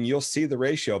ands, and you'll see the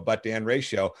ratio, butt to and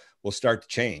ratio will start to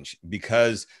change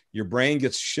because your brain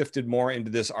gets shifted more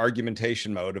into this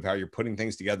argumentation mode of how you're putting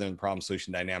things together in the problem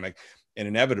solution dynamic. And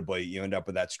inevitably you end up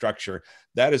with that structure.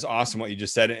 That is awesome what you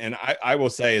just said. And I will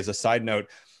say as a side note,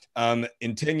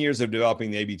 In 10 years of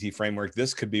developing the ABT framework,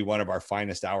 this could be one of our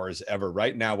finest hours ever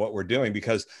right now, what we're doing,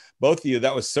 because both of you,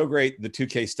 that was so great, the 2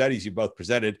 case studies you both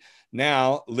presented.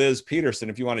 Now, Liz Peterson,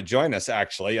 if you want to join us,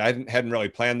 actually, I hadn't really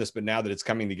planned this, but now that it's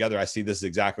coming together, I see this is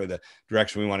exactly the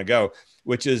direction we want to go,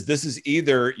 which is this is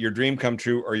either your dream come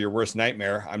true or your worst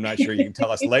nightmare. I'm not sure, you can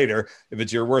tell us later. If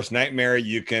it's your worst nightmare,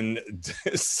 you can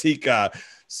seek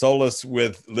solace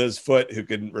with Liz Foote, who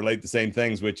can relate the same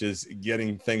things, which is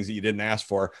getting things that you didn't ask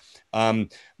for.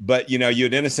 But you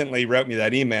had innocently wrote me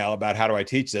that email about how do I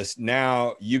teach this.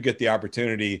 Now you get the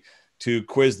opportunity to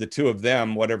quiz the 2 of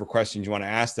them, whatever questions you want to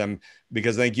ask them,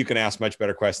 because I think you can ask much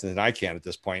better questions than I can at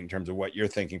this point in terms of what you're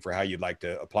thinking for how you'd like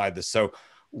to apply this. So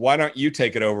why don't you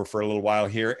take it over for a little while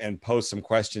here and pose some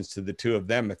questions to the 2 of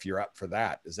them if you're up for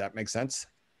that? Does that make sense?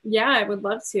 Yeah, I would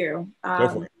love to. Go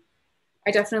for it. I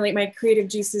definitely, my creative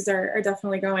juices are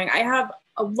definitely going. I have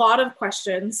a lot of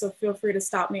questions, so feel free to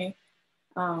stop me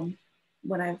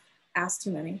when I've asked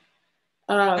too many.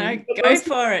 Go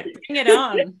for it. Bring it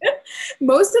on.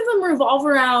 Most of them revolve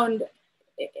around,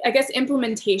 I guess,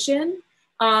 implementation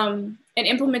and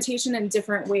implementation in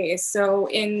different ways. So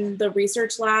in the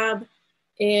research lab,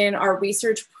 in our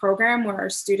research program where our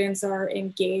students are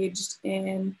engaged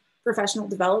in professional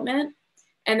development,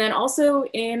 and then also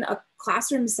in a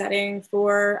classroom setting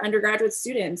for undergraduate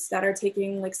students that are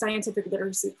taking like scientific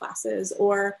literacy classes,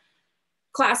 or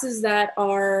classes that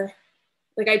are,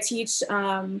 like I teach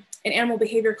an animal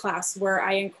behavior class where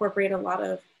I incorporate a lot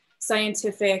of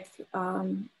scientific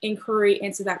inquiry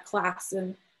into that class.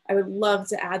 And I would love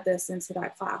to add this into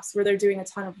that class where they're doing a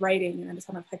ton of writing and a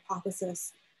ton of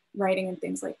hypothesis writing and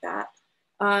things like that.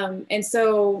 And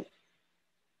so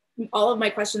all of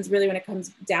my questions really, when it comes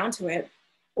down to it,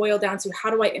 boil down to how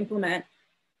do I implement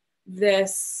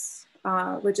this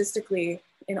logistically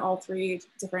in all 3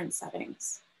 different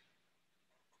settings.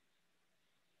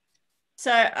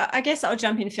 So I guess I'll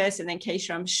jump in first, and then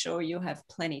Keisha, I'm sure you'll have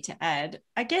plenty to add.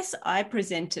 I guess I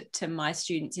present it to my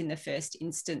students in the first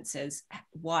instance as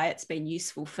why it's been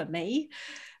useful for me.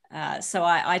 So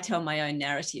I tell my own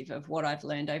narrative of what I've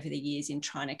learned over the years in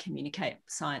trying to communicate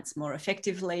science more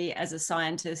effectively as a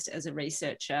scientist, as a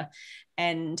researcher,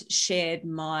 and shared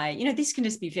my, this can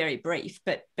just be very brief,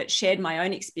 but shared my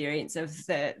own experience of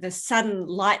the sudden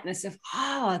lightness of,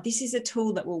 this is a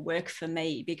tool that will work for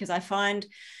me, because I find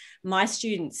my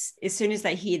students, as soon as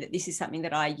they hear that this is something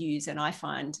that I use and I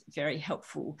find very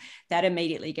helpful, that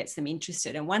immediately gets them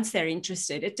interested. And once they're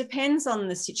interested, it depends on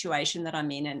the situation that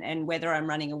I'm in and whether I'm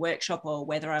running a workshop or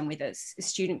whether I'm with a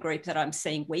student group that I'm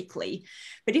seeing weekly.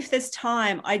 But if there's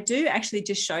time, I do actually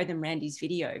just show them Randy's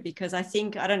video, because I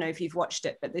don't know if you've watched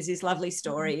it, but there's this lovely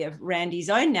story of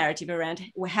Randy's own narrative around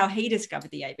how he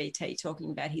discovered the ABT, talking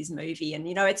about his movie. And,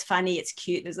 it's funny, it's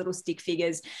cute. There's little stick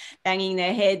figures banging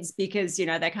their heads because, they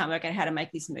can't work out how to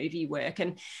make this movie work.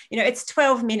 And, it's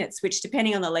 12 minutes, which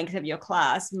depending on the length of your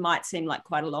class might seem like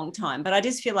quite a long time. But I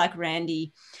just feel like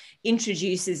Randy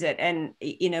introduces it and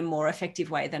in a more effective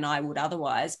way than I would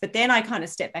otherwise. But then I kind of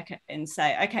step back and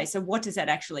say, okay, so what does that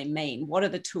actually mean? What are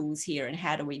the tools here and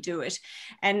how do we do it?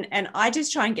 And I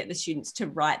just try and get the students to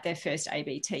write their first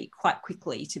ABT quite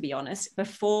quickly, to be honest,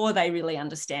 before they really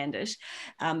understand it.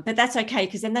 But that's okay,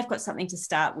 because then they've got something to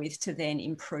start with to then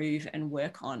improve and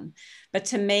work on. But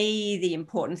to me, the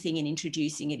important thing in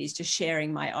introducing it is just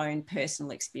sharing my own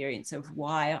personal experience of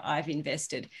why I've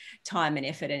invested time and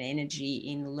effort and energy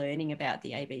in learning about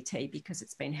the ABT, because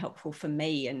it's been helpful for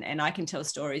me. And I can tell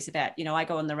stories about, I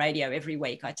go on the radio every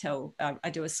week. I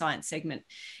do a science segment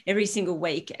every single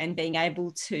week, and being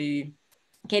able to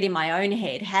get in my own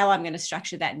head how I'm going to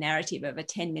structure that narrative of a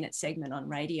 10-minute segment on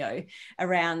radio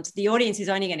around the audience is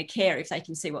only going to care if they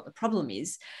can see what the problem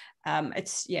is.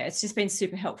 It's just been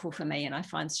super helpful for me, and I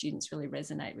find students really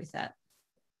resonate with that.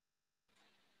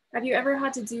 Have you ever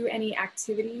had to do any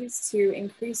activities to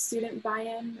increase student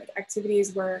buy-in, like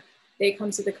activities where they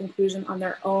come to the conclusion on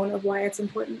their own of why it's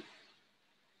important?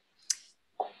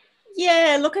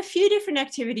 Yeah, look, a few different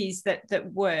activities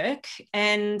that work,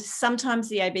 and sometimes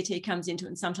the ABT comes into it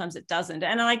and sometimes it doesn't.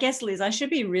 And I guess, Liz, I should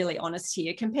be really honest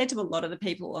here, compared to a lot of the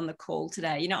people on the call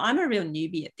today, I'm a real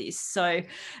newbie at this. So,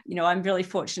 I'm really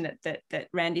fortunate that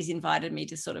Randy's invited me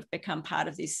to sort of become part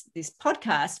of this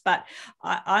podcast, but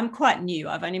I'm quite new.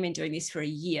 I've only been doing this for a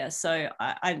year. So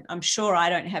I'm sure I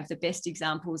don't have the best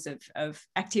examples of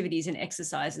activities and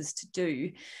exercises to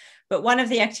do. But one of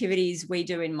the activities we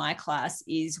do in my class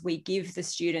is we give the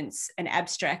students an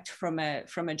abstract from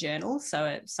a journal, so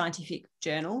a scientific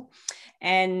journal,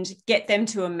 and get them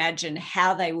to imagine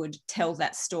how they would tell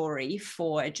that story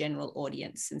for a general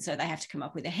audience. And so they have to come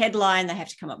up with a headline, they have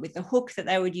to come up with the hook that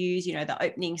they would use, you know, the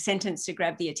opening sentence to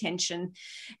grab the attention,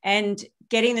 and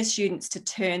getting the students to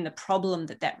turn the problem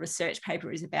that research paper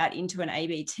is about into an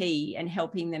ABT, and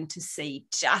helping them to see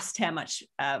just how much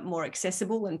more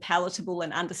accessible and palatable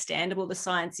and understandable the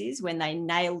science is when they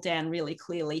nail down really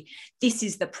clearly, this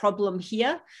is the problem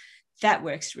here. That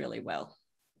works really well.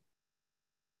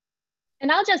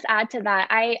 And I'll just add to that.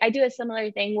 I do a similar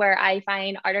thing where I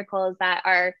find articles that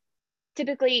are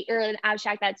typically, or an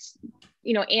abstract that's,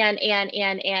 you know, and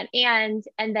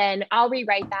then I'll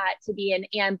rewrite that to be an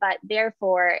and, but,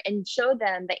 therefore, and show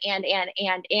them the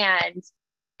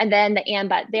and then the and,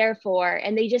 but, therefore,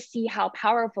 and they just see how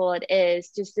powerful it is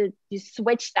just to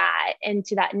switch that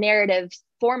into that narrative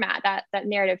format, that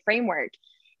narrative framework.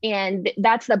 And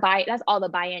that's all the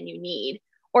buy-in you need.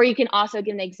 Or you can also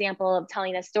give an example of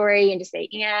telling a story and just say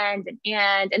and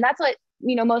that's what,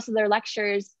 you know, most of their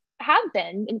lectures have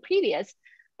been in previous.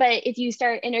 But if you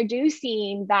start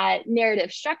introducing that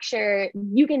narrative structure,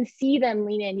 you can see them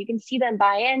lean in, you can see them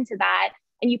buy into that,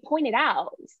 and you point it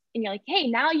out. And you're like, hey,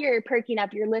 now you're perking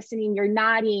up, you're listening, you're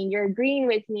nodding, you're agreeing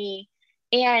with me.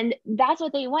 And that's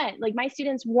what they want. Like, my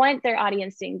students want their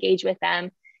audience to engage with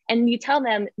them. And you tell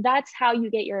them that's how you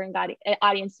get your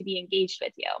audience to be engaged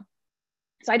with you.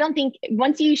 So I don't think,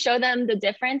 once you show them the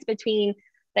difference between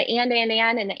the and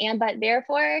the and, but,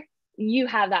 therefore, you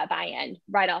have that buy-in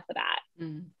right off the bat.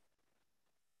 Mm.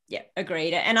 Yeah,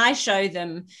 agreed. And I show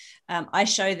them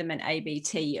an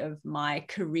ABT of my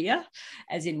career,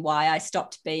 as in why I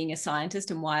stopped being a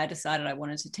scientist and why I decided I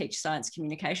wanted to teach science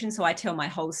communication. So I tell my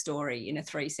whole story in a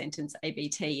 3-sentence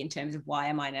ABT in terms of why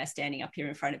am I now standing up here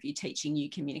in front of you teaching you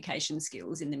communication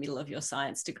skills in the middle of your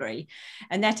science degree.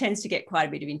 And that tends to get quite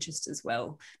a bit of interest as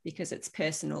well, because it's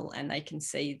personal and they can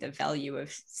see the value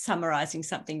of summarizing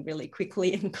something really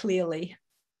quickly and clearly.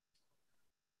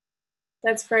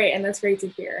 That's great, and that's great to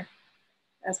hear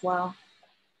as well.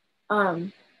 How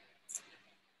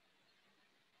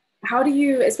do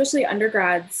you, especially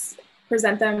undergrads,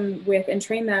 present them with and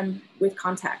train them with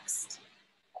context?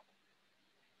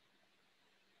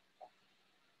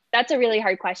 That's a really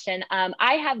hard question.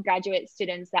 I have graduate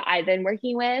students that I've been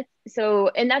working with. So,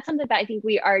 and that's something that I think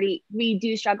we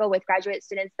do struggle with graduate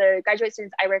students. The graduate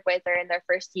students I work with are in their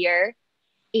first year.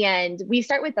 And we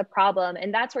start with the problem,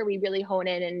 and that's where we really hone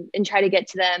in and try to get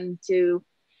to them to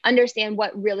understand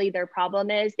what really their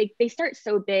problem is. They start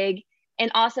so big.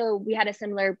 And also we had a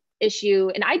similar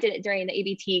issue, and I did it during the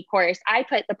ABT course. I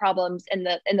put the problems in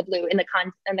the blue, in the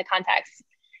context.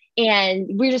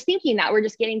 And we're just thinking that we're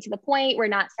just getting to the point. We're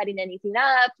not setting anything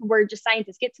up. We're just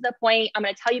scientists, get to the point. I'm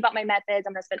going to tell you about my methods.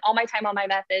 I'm going to spend all my time on my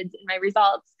methods and my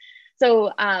results.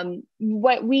 So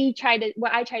what I try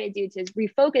to do is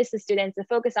refocus the students to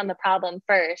focus on the problem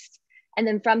first. And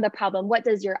then from the problem, what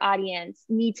does your audience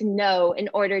need to know in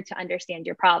order to understand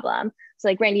your problem? So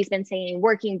like Randy's been saying,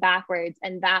 working backwards,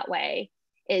 and that way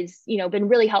is, you know, been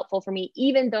really helpful for me,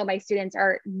 even though my students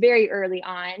are very early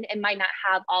on and might not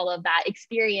have all of that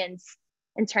experience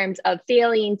in terms of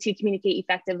failing to communicate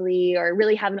effectively or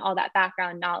really having all that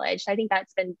background knowledge. So I think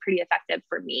that's been pretty effective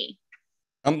for me.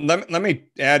 Let me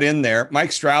add in there.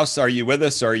 Mike Strauss, are you with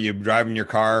us? Or are you driving your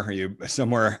car? Are you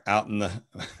somewhere out in the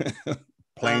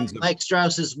plains? Mike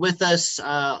Strauss is with us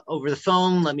over the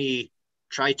phone. Let me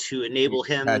try to enable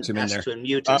him, ask to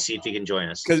unmute, and see if he can join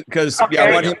us. Because okay. yeah,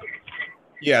 I want him.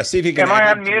 Yeah, see if he can. Am I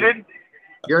unmuted?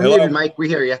 You're muted, Mike. We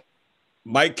hear you.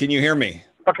 Mike, can you hear me?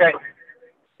 Okay.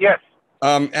 Yes.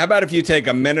 How about if you take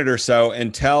a minute or so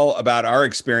and tell about our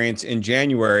experience in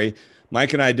January?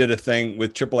 Mike and I did a thing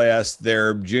with AAAS,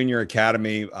 their junior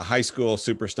academy, a high school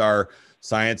superstar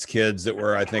science kids that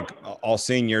were, I think, all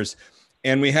seniors.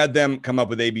 And we had them come up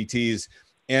with ABTs.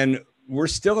 And we're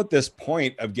still at this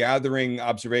point of gathering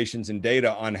observations and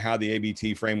data on how the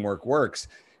ABT framework works.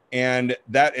 And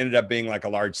that ended up being like a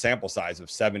large sample size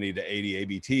of 70 to 80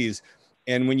 ABTs.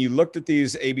 And when you looked at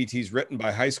these ABTs written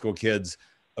by high school kids,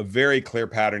 a very clear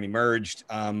pattern emerged,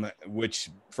 which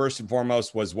first and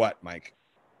foremost was what, Mike?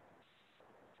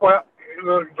 Well,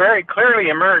 what very clearly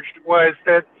emerged was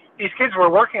that these kids were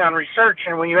working on research,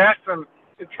 and when you asked them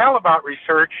to tell about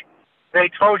research, they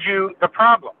told you the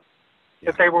problem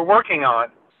that they were working on,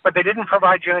 but they didn't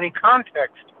provide you any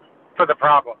context for the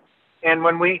problem. And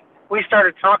when we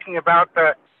started talking about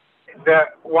the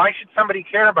why should somebody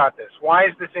care about this? Why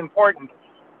is this important?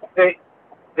 They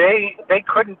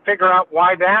couldn't figure out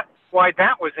why that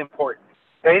was important.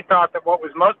 They thought that what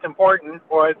was most important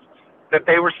was that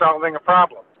they were solving a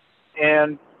problem,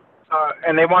 and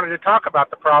they wanted to talk about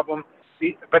the problem,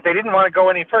 but they didn't want to go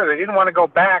any further. They didn't want to go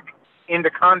back into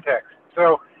context.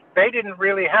 So they didn't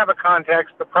really have a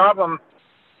context. The problem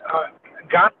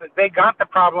they got the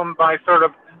problem by sort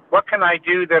of, what can I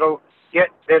do that'll get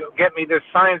me this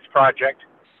science project?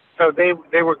 So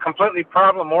they were completely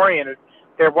problem oriented.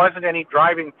 There wasn't any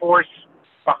driving force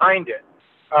behind it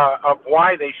of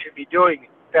why they should be doing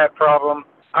that problem,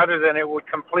 other than it would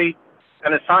complete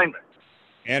an assignment.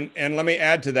 And let me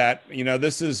add to that,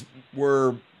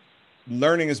 we're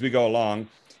learning as we go along.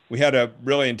 We had a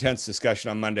really intense discussion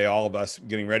on Monday, all of us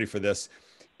getting ready for this.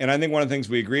 And I think one of the things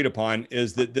we agreed upon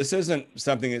is that this isn't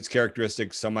something that's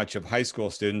characteristic so much of high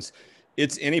school students.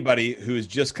 It's anybody who's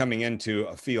just coming into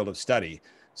a field of study.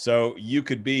 So you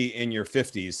could be in your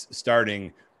 50s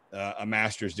starting a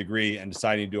master's degree and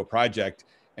deciding to do a project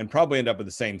and probably end up with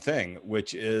the same thing,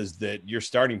 which is that your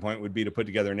starting point would be to put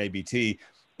together an ABT,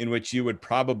 in which you would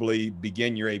probably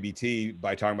begin your ABT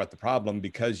by talking about the problem,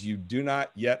 because you do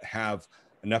not yet have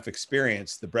enough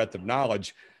experience, the breadth of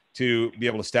knowledge, to be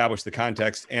able to establish the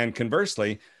context. And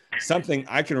conversely, something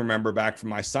I can remember back from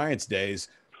my science days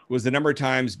was the number of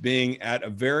times being at a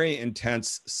very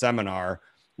intense seminar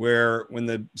where, when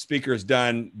the speaker is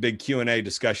done, big Q&A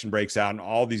discussion breaks out, and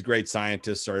all these great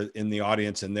scientists are in the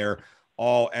audience, and they're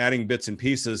all adding bits and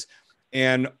pieces.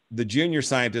 And the junior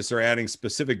scientists are adding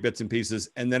specific bits and pieces.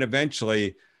 And then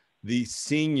eventually the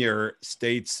senior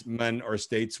statesman or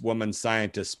stateswoman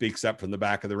scientist speaks up from the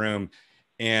back of the room,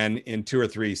 and in 2 or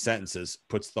 3 sentences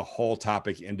puts the whole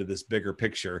topic into this bigger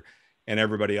picture. And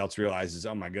everybody else realizes,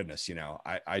 oh my goodness,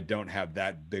 I don't have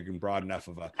that big and broad enough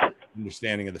of a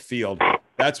understanding of the field.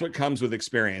 That's what comes with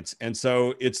experience. And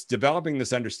so it's developing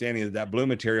this understanding that blue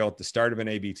material at the start of an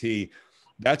ABT,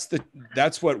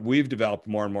 that's what we've developed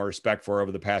more and more respect for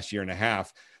over the past year and a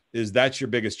half. That's your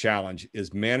biggest challenge,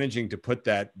 is managing to put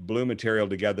that blue material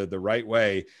together the right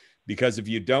way. Because if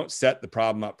you don't set the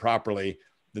problem up properly,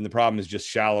 then the problem is just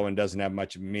shallow and doesn't have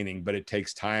much meaning. But it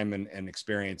takes time and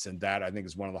experience. And that, I think,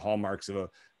 is one of the hallmarks of a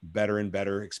better and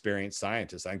better experienced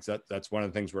scientist. I think that's one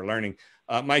of the things we're learning.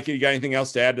 Mikey, you got anything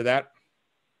else to add to that?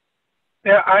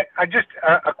 Yeah, I just,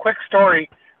 a quick story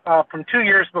from 2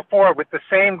 years before with the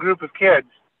same group of kids.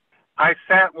 I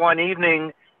sat one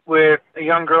evening with a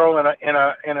young girl in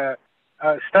a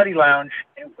study lounge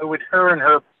with her and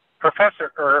her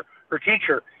professor, or her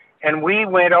teacher, and we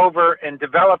went over and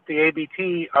developed the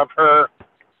ABT of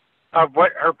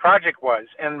what her project was.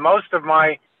 And most of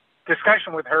my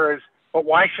discussion with her is, but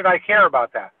why should I care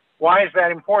about that? Why is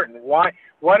that important?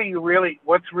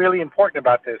 What's really important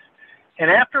about this? And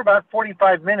after about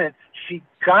 45 minutes, she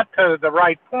got to the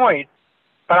right point,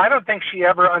 but I don't think she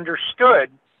ever understood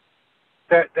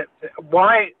that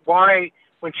why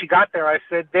when she got there, I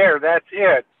said, there, that's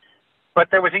it. But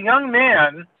there was a young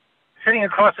man sitting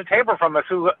across the table from us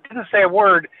who didn't say a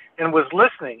word and was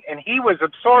listening, and he was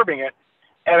absorbing it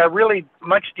at a really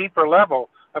much deeper level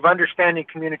of understanding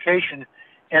communication.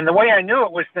 And the way I knew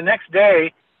it was the next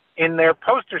day in their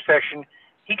poster session,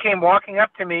 he came walking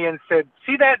up to me and said,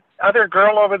 see that other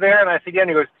girl over there? And I said, yeah. And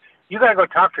he goes, you got to go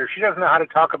talk to her. She doesn't know how to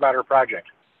talk about her project.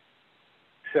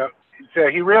 So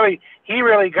he really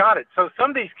got it. So some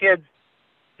of these kids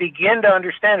begin to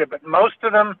understand it, but most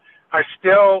of them are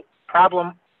still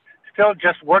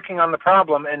just working on the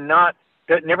problem and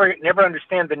never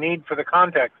understand the need for the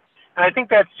context. And I think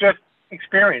that's just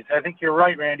experience. I think you're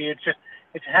right, Randy.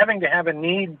 It's having to have a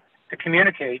need to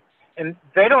communicate, and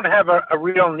they don't have a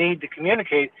real need to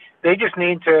communicate. They just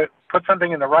need to put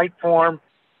something in the right form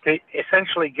to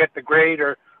essentially get the grade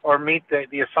or meet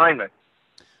the assignment.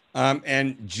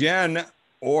 And Jen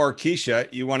or Keisha,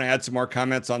 you want to add some more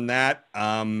comments on that?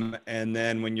 And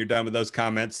then when you're done with those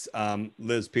comments,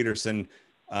 Liz Peterson,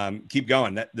 keep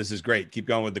going. This is great. Keep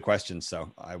going with the questions.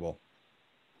 So I will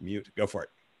mute. Go for it.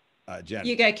 Jen.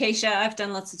 You go, Keisha. I've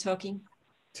done lots of talking.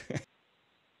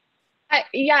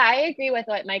 I agree with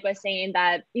what Mike was saying,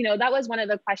 that, that was one of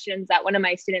the questions that one of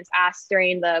my students asked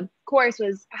during the course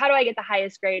was, how do I get the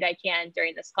highest grade I can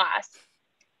during this class?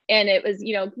 And it was,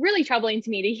 really troubling to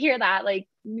me to hear that. Like,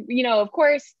 of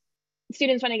course,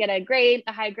 students want to get a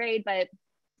high grade, but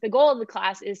the goal of the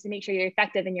class is to make sure you're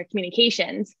effective in your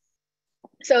communications.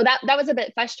 So that was a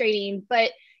bit frustrating,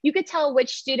 but you could tell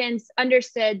which students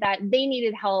understood that they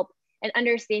needed help and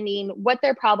understanding what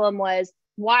their problem was,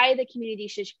 why the community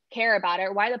should care about it,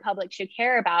 or why the public should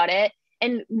care about it,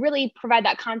 and really provide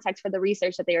that context for the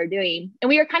research that they are doing. And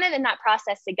we were kind of in that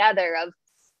process together of,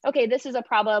 okay, this is a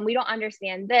problem, we don't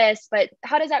understand this, but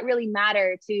how does that really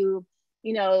matter to,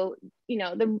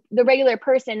 the regular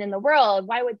person in the world?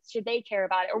 Why should they care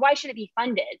about it? Or why should it be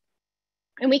funded?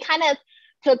 And we kind of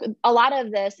took a lot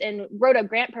of this and wrote a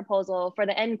grant proposal for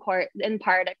the end part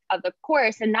of the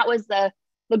course. And that was the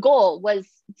goal, was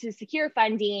to secure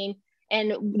funding.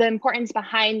 And the importance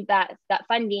behind that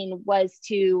funding was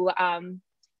to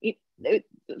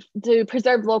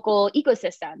preserve local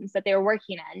ecosystems that they were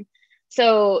working in.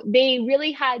 So they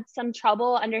really had some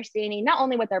trouble understanding not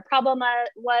only what their problem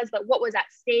was, but what was at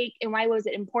stake and why was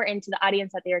it important to the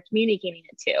audience that they were communicating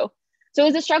it to. So it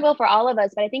was a struggle for all of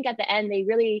us, but I think at the end they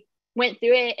really went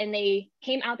through it and they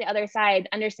came out the other side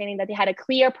understanding that they had a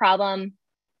clear problem,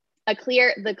 the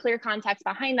clear context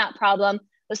behind that problem,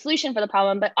 the solution for the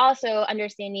problem, but also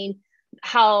understanding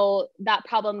how that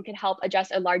problem could help address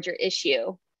a larger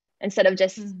issue instead of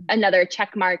just another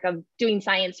check mark of doing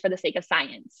science for the sake of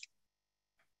science.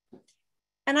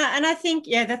 And I think,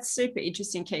 yeah, that's super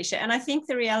interesting, Keisha. And I think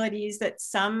the reality is that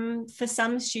for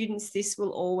some students, this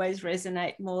will always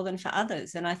resonate more than for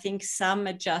others. And I think some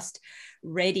are just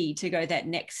ready to go that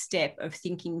next step of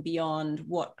thinking beyond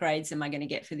what grades am I going to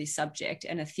get for this subject,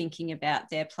 and are thinking about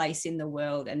their place in the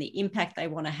world and the impact they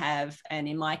want to have. And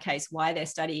in my case, why they're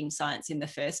studying science in the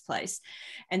first place.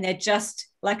 And they're just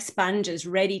like sponges,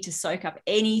 ready to soak up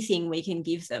anything we can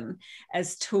give them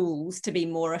as tools to be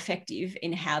more effective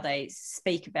in how they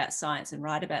speak about science and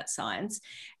write about science.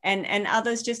 And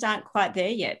others just aren't quite there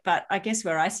yet. But I guess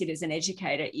where I sit as an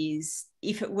educator is,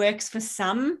 if it works for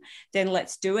some, then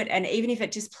let's do it. And even if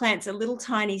it just plants a little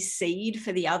tiny seed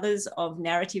for the others of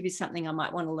narrative is something I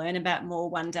might want to learn about more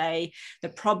one day. The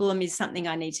problem is something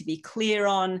I need to be clear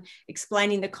on,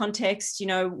 explaining the context. You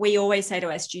know, we always say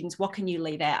to our students, what can you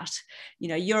leave out? You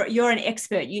know, you're an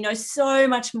expert. You know so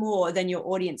much more than your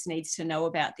audience needs to know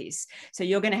about this. So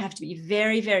you're going to have to be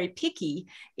very, very picky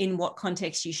in what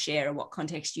context you share and what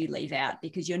context you leave out,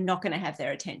 because you're not going to have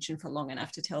their attention for long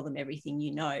enough to tell them everything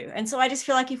you know. And so I just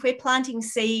feel like if we're planting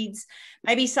seeds,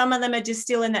 maybe some of them are just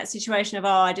still in that situation of, oh,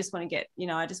 I just want to get, you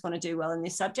know, I just want to do well in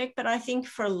this subject. But I think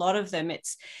for a lot of them,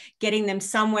 it's getting them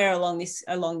somewhere along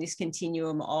this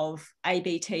continuum of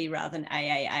ABT rather than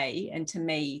AAA. And to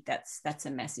me, that's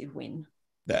a massive win.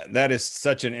 That is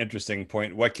such an interesting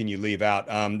point. What can you leave out?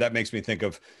 That makes me think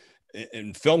of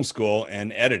in film school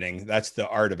and editing. That's the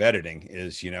art of editing,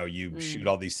 is, you know, you shoot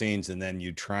all these scenes and then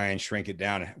you try and shrink it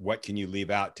down. What can you leave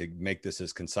out to make this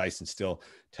as concise and still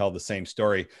tell the same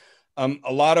story?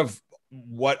 A lot of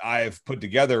what I've put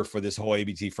together for this whole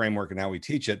ABT framework and how we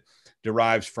teach it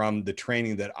derives from the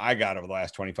training that I got over the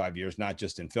last 25 years, not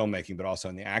just in filmmaking, but also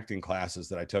in the acting classes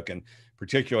that I took, and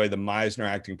particularly the Meisner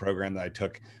acting program that I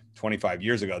took 25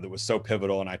 years ago that was so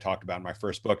pivotal and I talked about in my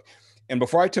first book. And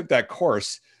before I took that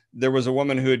course, there was a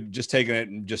woman who had just taken it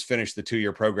and just finished the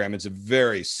 2-year program. It's a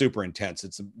very super intense.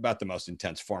 It's about the most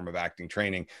intense form of acting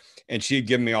training. And she had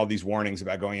given me all these warnings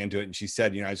about going into it. And she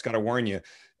said, you know, I just got to warn you,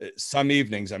 some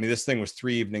evenings, I mean, this thing was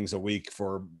 3 evenings a week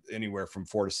for anywhere from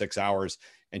 4 to 6 hours.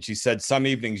 And she said, some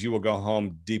evenings you will go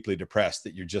home deeply depressed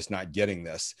that you're just not getting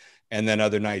this. And then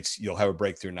other nights you'll have a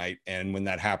breakthrough night. And when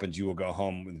that happens, you will go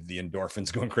home with the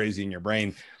endorphins going crazy in your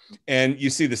brain. And you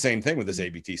see the same thing with this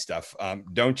ABT stuff.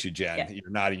 Don't you, Jen? Yeah.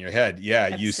 You're nodding your head. Yeah.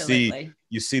 Absolutely.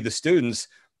 You see the students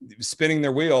spinning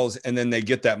their wheels, and then they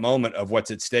get that moment of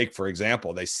what's at stake. For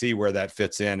example, they see where that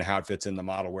fits in, how it fits in the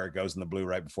model, where it goes in the blue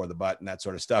right before the butt, and that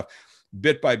sort of stuff.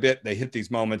 Bit by bit, they hit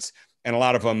these moments. And a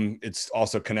lot of them, it's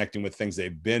also connecting with things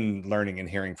they've been learning and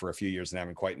hearing for a few years and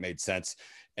haven't quite made sense.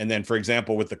 And then, for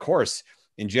example, with the course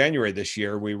in January this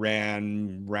year, we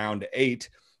ran round 8,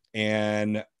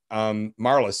 and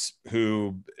Marlis,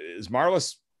 who is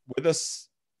Marlis with us,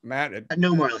 Matt?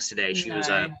 No Marlis today. She was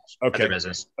okay.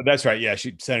 Business. That's right. Yeah,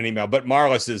 she sent an email. But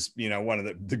Marlis is, you know, one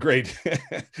of the great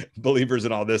believers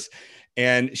in all this.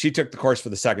 And she took the course for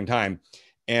the second time.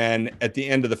 And at the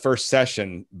end of the first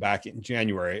session back in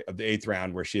January of the 8th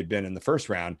round, where she had been in the first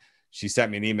round, she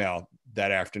sent me an email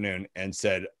that afternoon and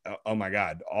said, oh my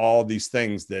God, all these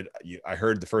things that I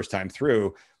heard the first time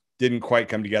through didn't quite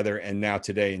come together. And now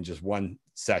today, in just one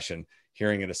session,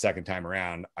 hearing it a second time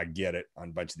around, I get it on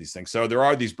a bunch of these things. So there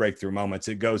are these breakthrough moments.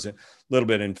 It goes a little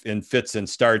bit in fits and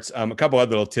starts. A couple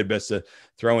other little tidbits to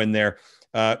throw in there.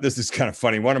 This is kind of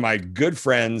funny. One of my good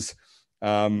friends,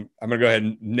 I'm going to go ahead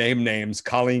and name names,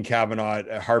 Colleen Cavanaugh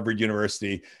at Harvard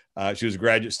University. She was a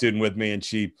graduate student with me, and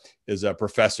she is a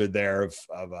professor there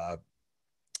of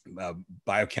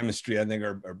biochemistry, I think,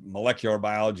 or molecular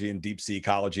biology and deep sea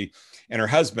ecology. And her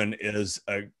husband is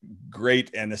a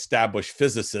great and established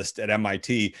physicist at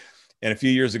MIT. And a few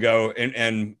years ago,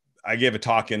 and I gave a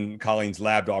talk in Colleen's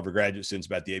lab to all of her graduate students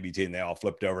about the ABT, and they all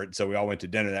flipped over it. So we all went to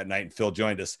dinner that night, and Phil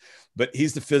joined us. But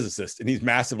he's the physicist, and he's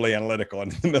massively analytical.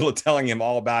 And in the middle of telling him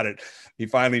all about it, he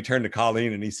finally turned to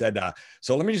Colleen and he said,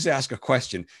 so let me just ask a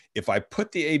question. If I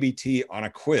put the ABT on a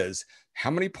quiz, how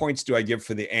many points do I give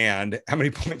for the and? How many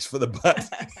points for the but?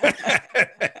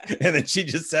 And then she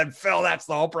just said, Phil, that's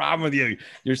the whole problem with you.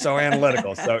 You're so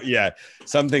analytical. So yeah,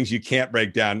 some things you can't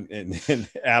break down and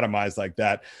atomize like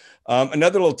that.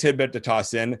 Another little tidbit to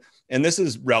toss in, and this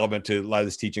is relevant to a lot of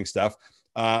this teaching stuff.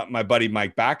 My buddy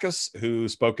Mike Backus, who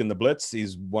spoke in the Blitz,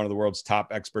 he's one of the world's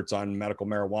top experts on medical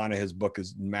marijuana. His book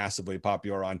is massively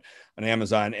popular on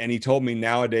Amazon. And he told me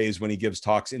nowadays when he gives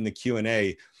talks in the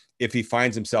Q&A, if he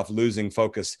finds himself losing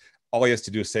focus, all he has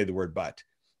to do is say the word but.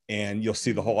 And you'll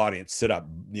see the whole audience sit up,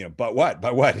 but what?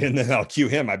 But what? And then I'll cue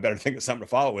him. I better think of something to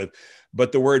follow with.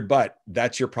 But the word but,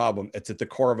 that's your problem. It's at the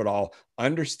core of it all.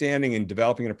 Understanding and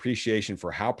developing an appreciation for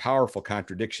how powerful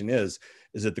contradiction is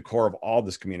at the core of all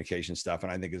this communication stuff.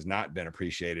 And I think has not been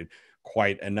appreciated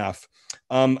quite enough.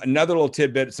 Another little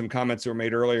tidbit, some comments that were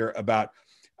made earlier about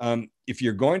if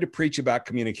you're going to preach about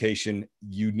communication,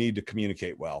 you need to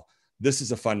communicate well. This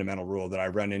is a fundamental rule that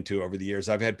I've run into over the years.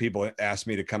 I've had people ask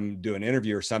me to come do an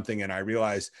interview or something, and I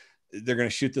realize they're going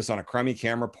to shoot this on a crummy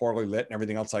camera, poorly lit and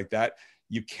everything else like that.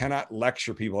 You cannot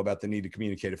lecture people about the need to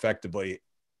communicate effectively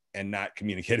and not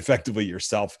communicate effectively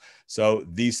yourself. So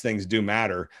these things do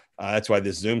matter. That's why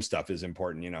this Zoom stuff is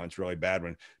important. It's really bad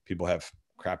when people have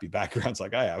crappy backgrounds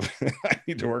like I have. I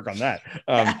need to work on that.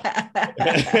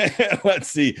 Let's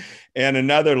see. And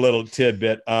another little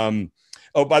tidbit.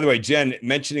 Oh, by the way, Jen,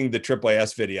 mentioning the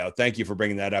AAAS video, thank you for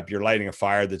bringing that up. You're lighting a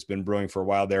fire that's been brewing for a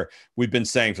while there. We've been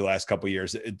saying for the last couple of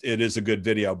years, it is a good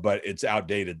video, but it's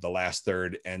outdated the last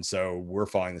third. And so we're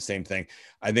following the same thing.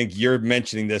 I think you're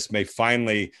mentioning this may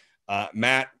finally,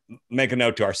 Matt, make a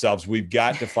note to ourselves. We've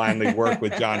got to finally work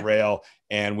with John Rail,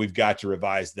 and we've got to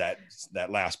revise that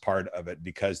last part of it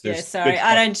because there's. Yeah, sorry,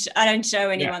 I don't show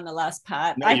anyone the last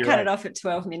part. No, I cut it off at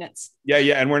 12 minutes. Yeah,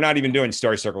 and we're not even doing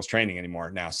story circles training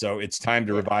anymore now, so it's time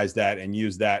to revise that and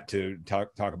use that to talk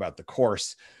about the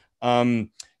course. And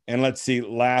let's see,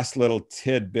 last little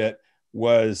tidbit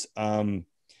was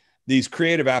these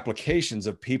creative applications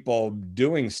of people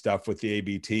doing stuff with the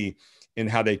ABT and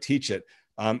how they teach it.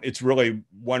 It's really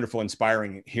wonderful,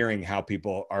 inspiring hearing how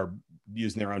people are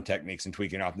using their own techniques and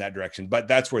tweaking off in that direction. But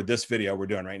that's where this video we're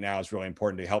doing right now is really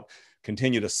important to help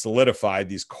continue to solidify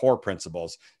these core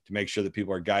principles to make sure that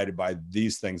people are guided by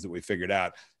these things that we figured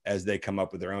out as they come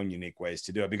up with their own unique ways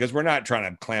to do it. Because we're not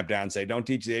trying to clamp down and say, don't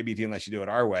teach the ABT unless you do it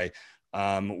our way.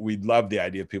 We'd love the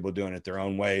idea of people doing it their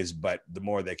own ways, but the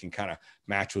more they can kind of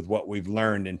match with what we've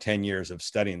learned in 10 years of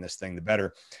studying this thing, the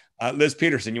better. Liz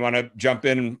Peterson, you want to jump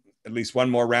in at least one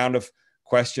more round of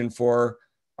question for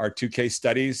our two case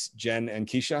studies, Jen and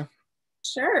Keisha?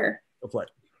 Sure. Go for it.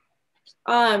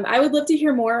 I would love to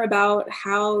hear more about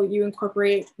how you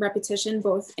incorporate repetition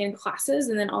both in classes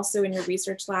and then also in your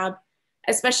research lab,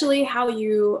 especially how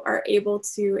you are able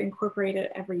to incorporate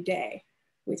it every day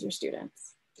with your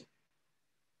students.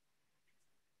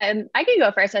 I can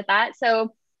go first with that.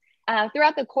 So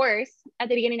throughout the course, at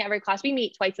the beginning of every class, we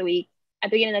meet twice a week.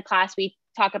 At the beginning of the class, we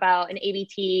talk about an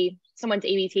ABT, someone's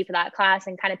ABT for that class,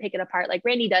 and kind of pick it apart like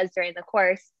Randy does during the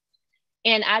course.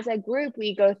 And as a group,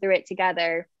 we go through it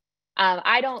together.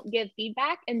 I don't give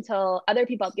feedback until other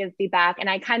people give feedback, and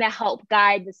I kind of help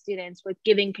guide the students with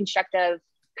giving constructive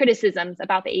criticisms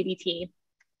about the ABT.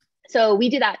 So we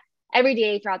do that every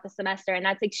day throughout the semester, and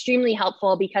that's extremely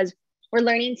helpful because we're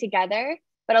learning together.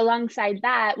 But alongside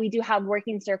that, we do have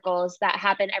working circles that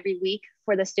happen every week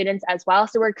for the students as well.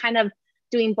 So we're kind of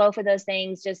doing both of those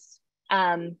things, just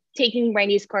taking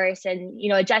Randy's course and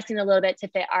adjusting a little bit to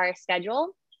fit our schedule.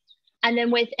 And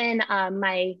then within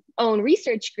my own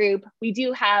research group, we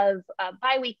do have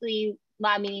bi-weekly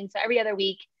lab meetings, so every other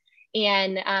week.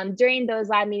 And during those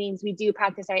lab meetings, we do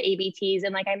practice our ABTs.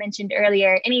 And like I mentioned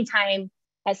earlier, anytime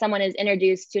that someone is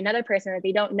introduced to another person that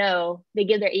they don't know, they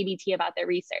give their ABT about their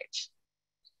research.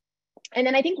 And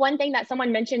then I think one thing that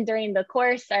someone mentioned during the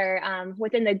course or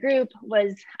within the group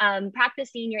was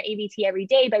practicing your ABT every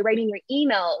day by writing your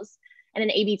emails in an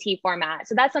ABT format.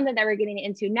 So that's something that we're getting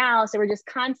into now. So we're just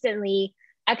constantly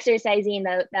exercising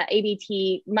the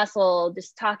ABT muscle,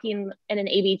 just talking in an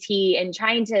ABT and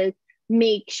trying to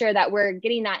make sure that we're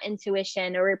getting that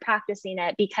intuition or we're practicing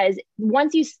it, because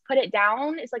once you put it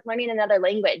down, it's like learning another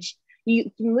language.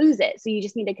 You can lose it. So you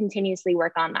just need to continuously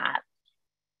work on that.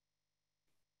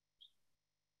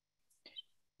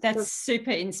 That's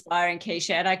super inspiring,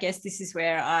 Keisha. And I guess this is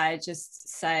where I just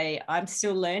say I'm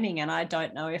still learning and I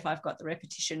don't know if I've got the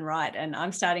repetition right. And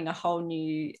I'm starting a whole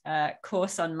new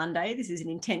course on Monday. This is an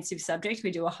intensive subject.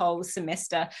 We do a whole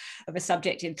semester of a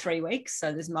subject in 3 weeks.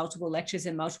 So there's multiple lectures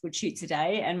and multiple tutes a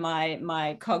day. And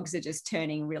my cogs are just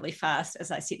turning really fast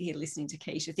as I sit here listening to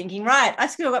Keisha thinking, right,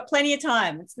 I've still got plenty of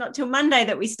time. It's not till Monday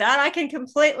that we start. I can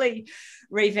completely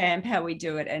revamp how we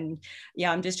do it. And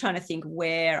yeah, I'm just trying to think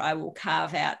where I will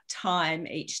carve out time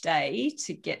each day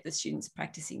to get the students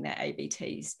practicing their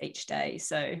ABTs each day.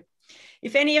 So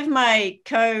if any of my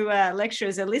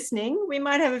co-lecturers are listening, we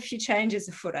might have a few changes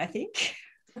afoot, I think.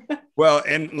 Well,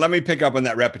 and let me pick up on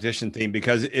that repetition theme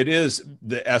because it is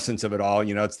the essence of it all.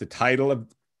 You know, it's the title of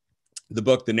the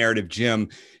book, The Narrative Gym.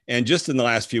 And just in the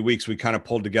last few weeks, we kind of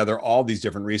pulled together all these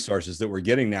different resources that we're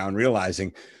getting now and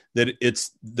realizing that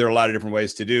there are a lot of different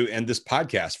ways to do. And this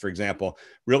podcast, for example,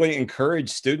 really encourage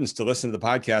students to listen to the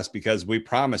podcast because we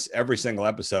promise every single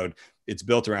episode it's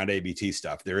built around ABT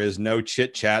stuff. There is no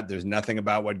chit chat. There's nothing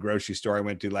about what grocery store I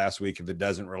went to last week if it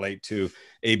doesn't relate to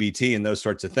ABT and those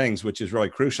sorts of things, which is really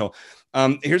crucial.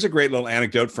 Here's a great little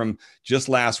anecdote from just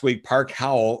last week. Park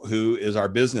Howell, who is our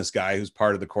business guy, who's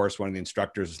part of the course, one of the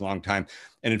instructors a long time.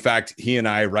 And in fact, he and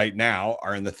I right now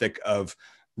are in the thick of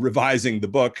revising the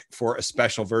book for a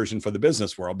special version for the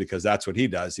business world, because that's what he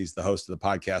does. He's the host of the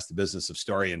podcast, The Business of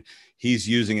Story, and he's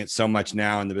using it so much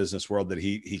now in the business world that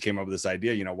he came up with this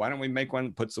idea, you know, why don't we make one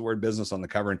that puts the word business on the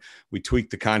cover? And we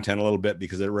tweaked the content a little bit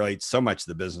because it relates so much to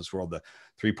the business world, the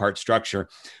 3-part structure.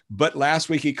 But last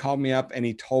week he called me up and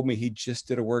he told me he just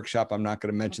did a workshop. I'm not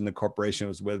going to mention the corporation it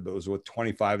was with, but it was with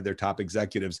 25 of their top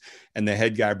executives. And the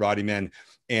head guy brought him in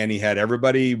and he had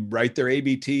everybody write their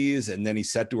ABTs. And then he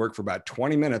set to work for about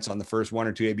 20 minutes on the first 1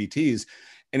 or 2 ABTs.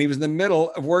 And he was in the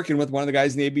middle of working with one of the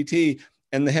guys in the ABT.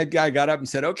 And the head guy got up and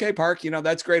said, okay, Park, you know,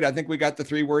 that's great. I think we got the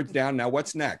 3 words down. Now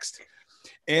what's next?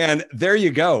 And there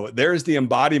you go. There's the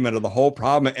embodiment of the whole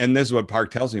problem. And this is what Park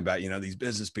tells me about, you know, these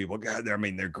business people, God,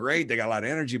 they're great. They got a lot of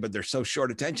energy, but they're so short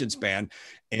attention span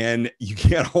and you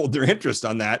can't hold their interest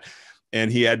on that. And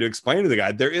he had to explain to the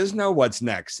guy, there is no what's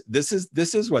next. This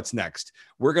is what's next.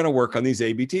 We're going to work on these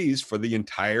ABTs for the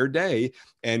entire day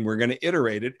and we're going to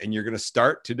iterate it. And you're going to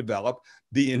start to develop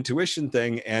the intuition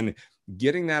thing, and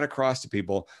getting that across to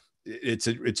people. It's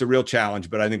a real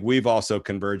challenge, but I think we've also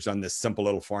converged on this simple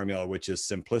little formula, which is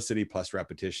simplicity plus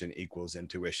repetition equals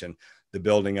intuition, the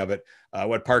building of it.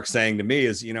 What Park's saying to me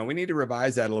is, you know, we need to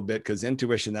revise that a little bit because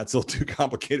intuition, that's a little too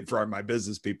complicated for my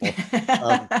business people.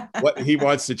 What he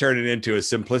wants to turn it into is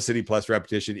simplicity plus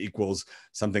repetition equals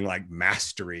something like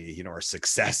mastery, you know, or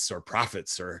success or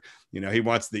profits, or, you know, he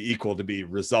wants the equal to be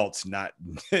results, not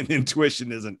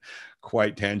intuition isn't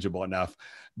quite tangible enough.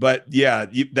 But yeah,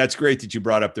 that's great that you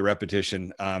brought up the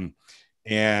repetition.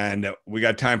 And we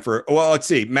got time for, well, let's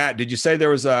see, Matt, did you say there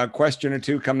was a question or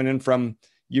two coming in from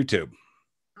YouTube?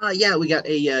 Yeah, we got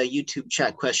a YouTube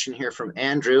chat question here from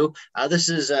Andrew. This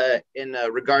is in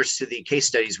regards to the case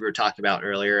studies we were talking about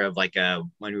earlier of like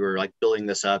when we were like building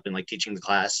this up and like teaching the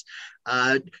class.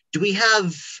 Do we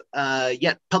have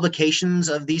yet publications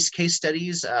of these case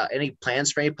studies? Any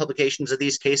plans for any publications of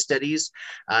these case studies?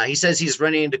 He says he's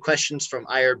running into questions from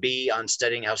IRB on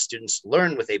studying how students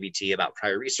learn with ABT about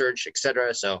prior research,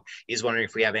 etc. So he's wondering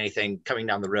if we have anything coming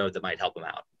down the road that might help him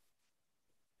out.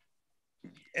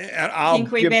 I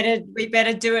think we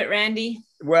better do it, Randy.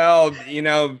 Well, you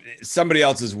know, somebody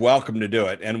else is welcome to do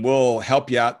it and we'll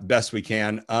help you out best we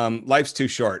can. Life's too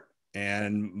short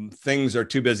and things are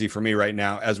too busy for me right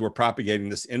now as we're propagating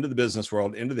this into the business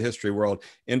world, into the history world,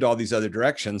 into all these other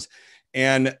directions.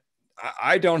 And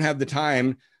I don't have the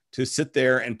time to sit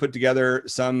there and put together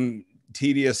some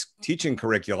tedious teaching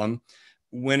curriculum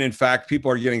when in fact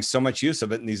people are getting so much use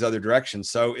of it in these other directions.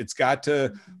 So it's got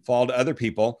to fall to other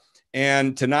people.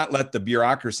 And to not let the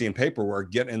bureaucracy and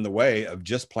paperwork get in the way of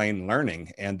just plain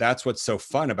learning. And that's what's so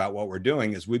fun about what we're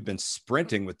doing is we've been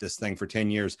sprinting with this thing for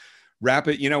 10 years.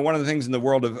 Rapid, you know, one of the things in the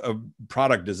world of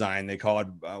product design, they call it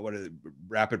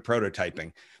rapid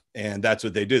prototyping. And that's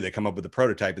what they do. They come up with a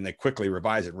prototype and they quickly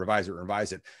revise it.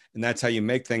 And that's how you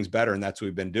make things better. And that's what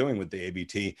we've been doing with the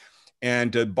ABT.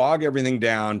 And to bog everything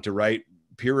down to write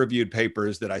peer-reviewed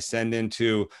papers that I send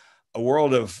into a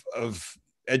world of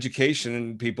education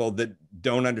and people that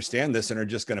don't understand this and are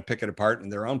just going to pick it apart in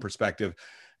their own perspective.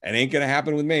 It ain't going to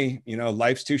happen with me. You know,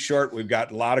 life's too short. We've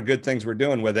got a lot of good things we're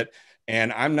doing with it.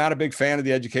 And I'm not a big fan of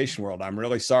the education world. I'm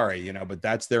really sorry, but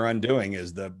that's their undoing,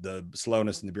 is the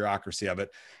slowness and the bureaucracy of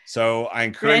it. So I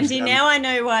encourage Randy, them. now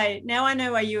I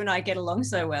know why you and I get along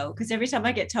so well. Because every time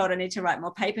I get told I need to write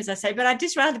more papers, I say, but I'd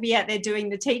just rather be out there doing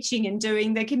the teaching and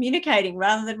doing the communicating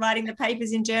rather than writing the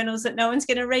papers in journals that no one's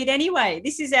going to read anyway.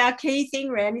 This is our key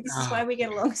thing, Randy. This is why we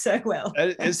get along so well.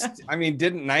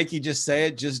 Didn't Nike just say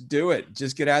it? Just do it.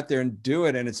 Just get out there and do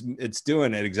it. And it's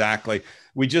doing it exactly.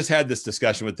 We just had this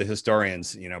discussion with the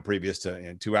historians, previous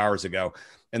to 2 hours ago.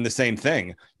 And the same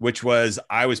thing, which was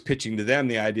I was pitching to them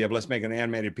the idea of let's make an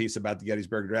animated piece about the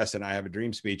Gettysburg Address and I Have a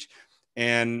Dream speech.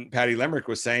 And Patty Limerick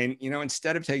was saying,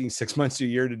 instead of taking 6 months to a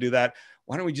year to do that,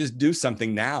 why don't we just do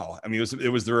something now? I mean, it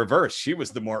was the reverse. She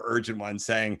was the more urgent one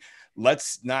saying,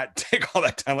 let's not take all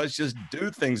that time. Let's just do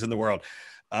things in the world.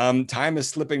 Time is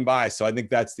slipping by. So I think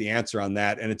that's the answer on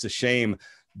that. And it's a shame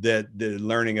that the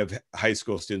learning of high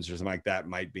school students or something like that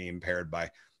might be impaired by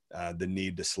the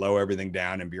need to slow everything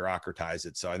down and bureaucratize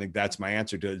it. So I think that's my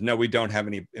answer to it. No, we don't have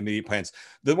any immediate plans.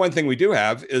 The one thing we do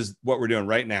have is what we're doing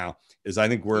right now is I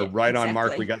think we're right on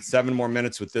mark. We got 7 more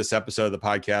minutes with this episode of the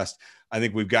podcast. I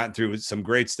think we've gotten through some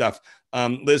great stuff.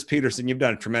 Liz Peterson, you've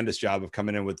done a tremendous job of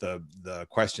coming in with the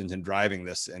questions and driving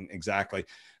this. And exactly.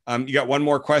 You got one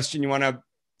more question you want to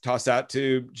toss out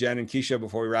to Jen and Keisha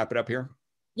before we wrap it up here?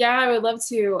 Yeah, I would love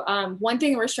to. One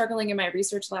thing we're struggling in my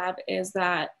research lab is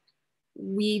that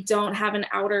we don't have an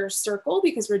outer circle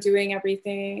because we're doing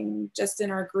everything just in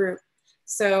our group.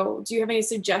 So do you have any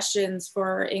suggestions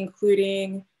for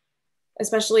including,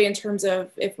 especially in terms of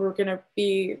if we're going to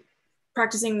be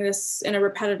practicing this in a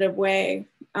repetitive way,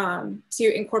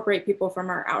 to incorporate people from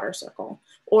our outer circle,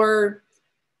 or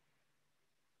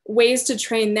ways to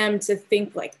train them to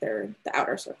think like they're the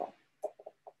outer circle?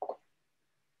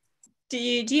 Do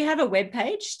you have a web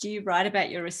page? Do you write about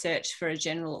your research for a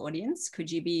general audience? Could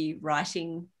you be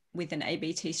writing with an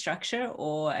ABT structure,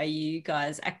 or are you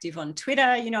guys active on Twitter?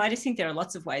 I just think there are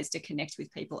lots of ways to connect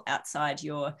with people outside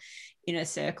your inner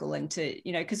circle and to,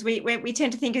 because we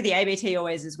tend to think of the ABT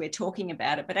always as we're talking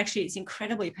about it, but actually it's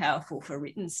incredibly powerful for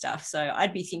written stuff. So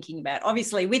I'd be thinking about,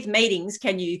 obviously with meetings,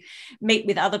 can you meet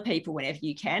with other people whenever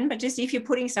you can, but just if you're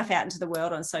putting stuff out into the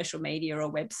world on social media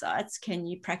or websites, can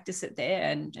you practice it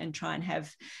there and try and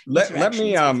have let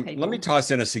me toss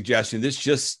in a suggestion. This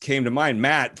just came to mind.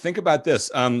 Matt, think about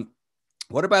this.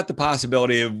 What about the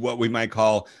possibility of what we might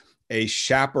call a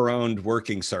chaperoned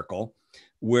working circle,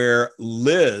 where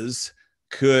Liz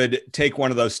could take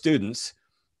one of those students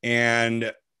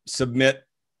and submit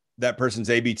that person's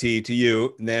ABT to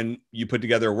you, and then you put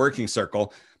together a working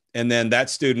circle, and then that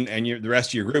student and the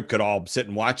rest of your group could all sit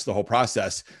and watch the whole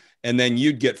process, and then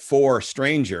you'd get 4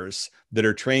 strangers that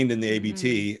are trained in the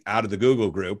ABT out of the Google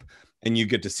group, and you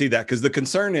get to see that. Because the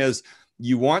concern is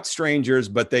you want strangers,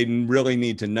 but they really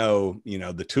need to know,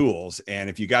 the tools. And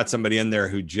if you got somebody in there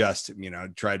who just,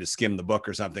 tried to skim the book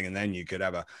or something, and then you could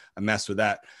have a mess with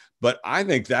that. But I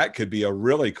think that could be a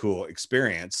really cool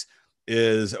experience.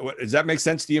 Does that make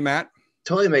sense to you, Matt?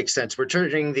 Totally makes sense. We're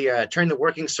turning the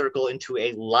working circle into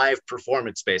a live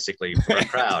performance, basically, for a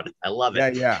crowd. I love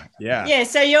it. Yeah.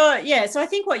 So I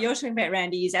think what you're talking about,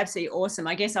 Randy, is absolutely awesome.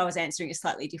 I guess I was answering a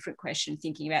slightly different question,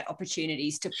 thinking about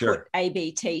opportunities to put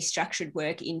ABT structured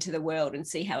work into the world and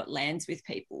see how it lands with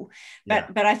people.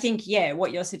 But I think,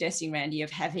 what you're suggesting, Randy, of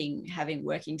having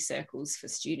working circles for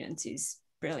students is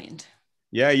brilliant.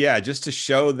 Yeah. Just to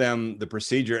show them the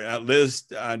procedure. Liz,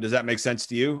 does that make sense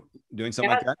to you, doing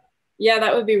something like that? Yeah,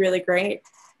 that would be really great.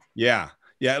 Yeah.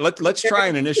 Let's try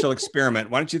an initial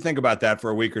experiment. Why don't you think about that for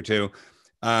a week or two?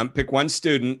 Pick one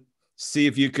student, see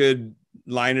if you could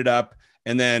line it up.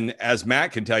 And then, as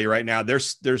Matt can tell you right now,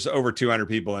 there's over 200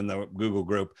 people in the Google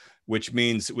group, which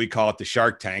means we call it the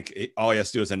Shark Tank. All he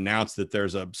has to do is announce that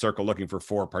there's a circle looking for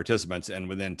 4 participants, and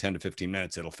within 10 to 15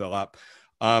 minutes, it'll fill up.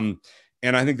 And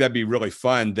I think that'd be really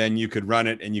fun. Then you could run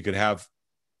it and you could have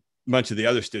bunch of the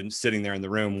other students sitting there in the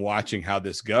room watching how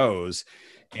this goes.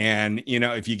 And,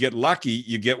 if you get lucky,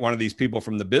 you get one of these people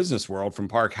from the business world, from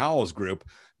Park Howell's group,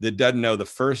 that doesn't know the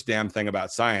first damn thing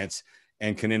about science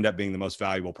and can end up being the most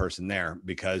valuable person there,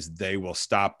 because they will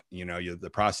stop, the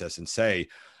process and say,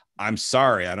 I'm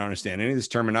sorry, I don't understand any of this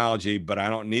terminology, but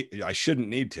I shouldn't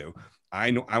need to.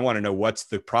 I want to know what's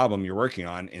the problem you're working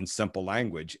on in simple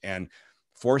language. And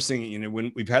forcing,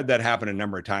 when we've had that happen a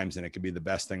number of times, and it could be the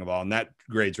best thing of all. And that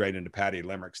grades right into Patty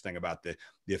Limerick's thing about the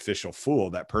official fool,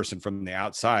 that person from the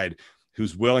outside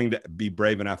who's willing to be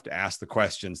brave enough to ask the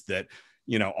questions that,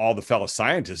 all the fellow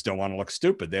scientists don't want to look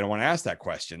stupid. They don't want to ask that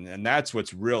question. And that's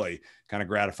what's really kind of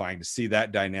gratifying to see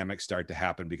that dynamic start to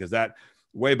happen, because that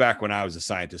way back when I was a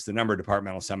scientist, the number of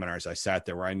departmental seminars I sat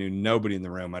there where I knew nobody in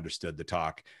the room understood the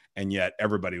talk. And yet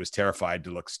everybody was terrified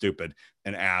to look stupid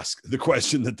and ask the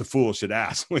question that the fool should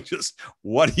ask, which is,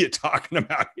 what are you talking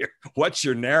about here? What's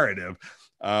your narrative?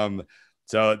 So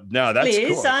no, that's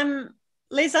cool.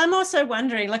 Liz, I'm also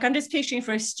wondering, like, I'm just picturing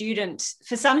for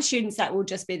some students that will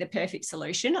just be the perfect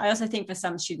solution. I also think for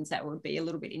some students that would be a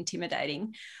little bit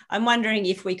intimidating. I'm wondering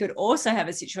if we could also have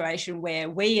a situation where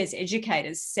we as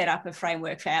educators set up a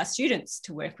framework for our students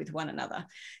to work with one another.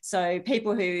 So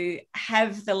people who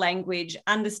have the language,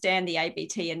 understand the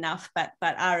ABT enough, but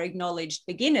are acknowledged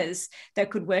beginners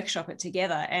that could workshop it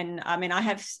together. And I mean, I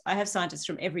have scientists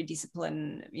from every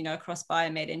discipline, you know, across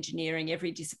biomed, engineering,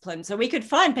 every discipline. So we could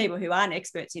find people who aren't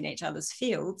experts in each other's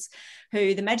fields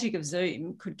who the magic of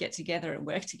Zoom could get together and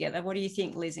work together. What do you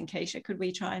think, Liz and Keisha? Could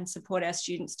we try and support our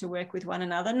students to work with one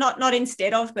another? Not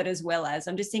instead of, but as well as.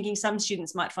 I'm just thinking some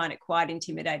students might find it quite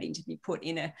intimidating to be put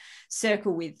in a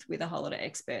circle with a whole lot of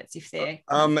experts if they're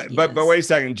but wait a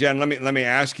second, Jen, let me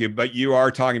ask you, but you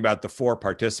are talking about the 4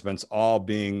 participants all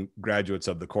being graduates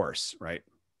of the course, right?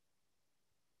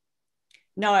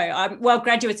 No, well,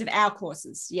 graduates of our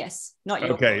courses, yes, not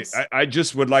your course. I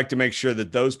just would like to make sure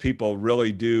that those people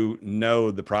really do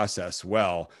know the process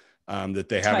well, that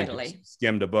they haven't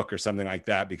skimmed a book or something like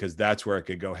that, because that's where it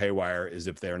could go haywire, is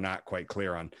if they're not quite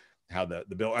clear on how the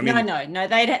bill. I mean, no,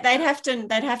 they'd have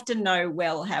to know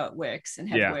well how it works and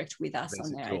have worked with us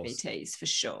on their tools. ABTs for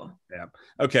sure. Yeah.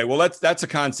 Okay. Well, that's a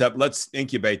concept. Let's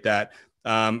incubate that.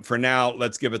 For now,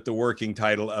 let's give it the working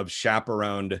title of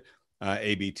chaperoned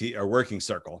ABT, or working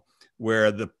circle,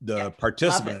 where the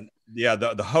participant,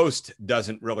 the host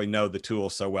doesn't really know the tool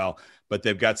so well, but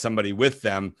they've got somebody with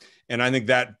them. And I think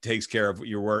that takes care of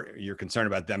your concern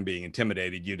about them being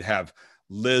intimidated. You'd have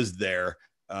Liz there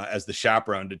as the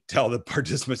chaperone to tell the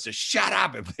participants to shut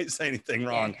up if they say anything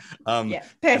wrong.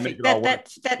 Perfect.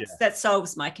 That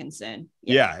solves my concern.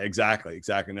 Yeah, exactly.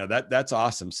 No, that's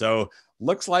awesome. So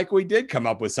looks like we did come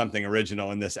up with something original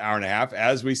in this hour and a half.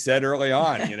 As we said early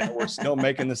on, you know, we're still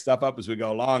making this stuff up as we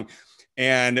go along,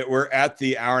 and we're at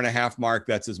the hour and a half mark.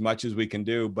 That's as much as we can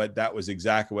do, but that was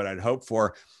exactly what I'd hoped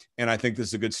for. And I think this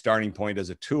is a good starting point as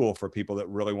a tool for people that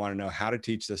really want to know how to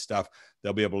teach this stuff.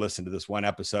 They'll be able to listen to this one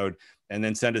episode and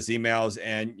then send us emails.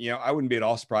 And, you know, I wouldn't be at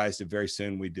all surprised if very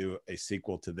soon we do a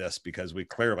sequel to this, because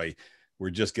we're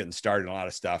just getting started on a lot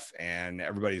of stuff and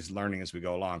everybody's learning as we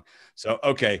go along. So,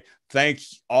 okay. Thanks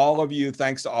to all of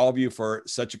you for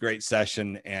such a great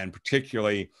session, and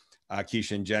particularly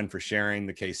Keisha and Jen for sharing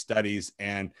the case studies.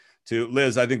 And to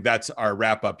Liz, I think that's our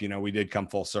wrap up. You know, we did come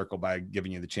full circle by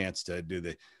giving you the chance to do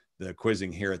the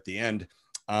quizzing here at the end.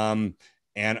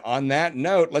 And on that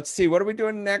note, let's see, what are we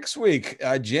doing next week?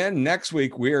 Jen, next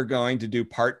week, we are going to do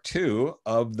part 2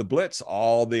 of the Blitz.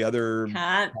 All the other...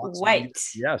 Can't wait.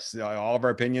 Yes, all of our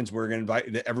opinions. We're going to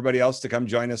invite everybody else to come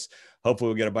join us. Hopefully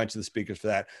we'll get a bunch of the speakers for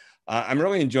that. I'm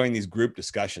really enjoying these group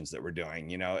discussions that we're doing.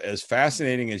 You know, as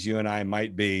fascinating as you and I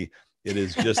might be, it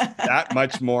is just that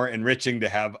much more enriching to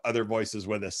have other voices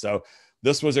with us. So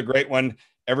this was a great one.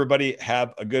 Everybody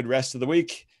have a good rest of the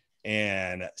week,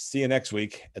 and see you next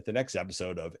week at the next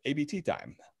episode of ABT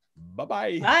Time.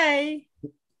 Bye-bye. Bye.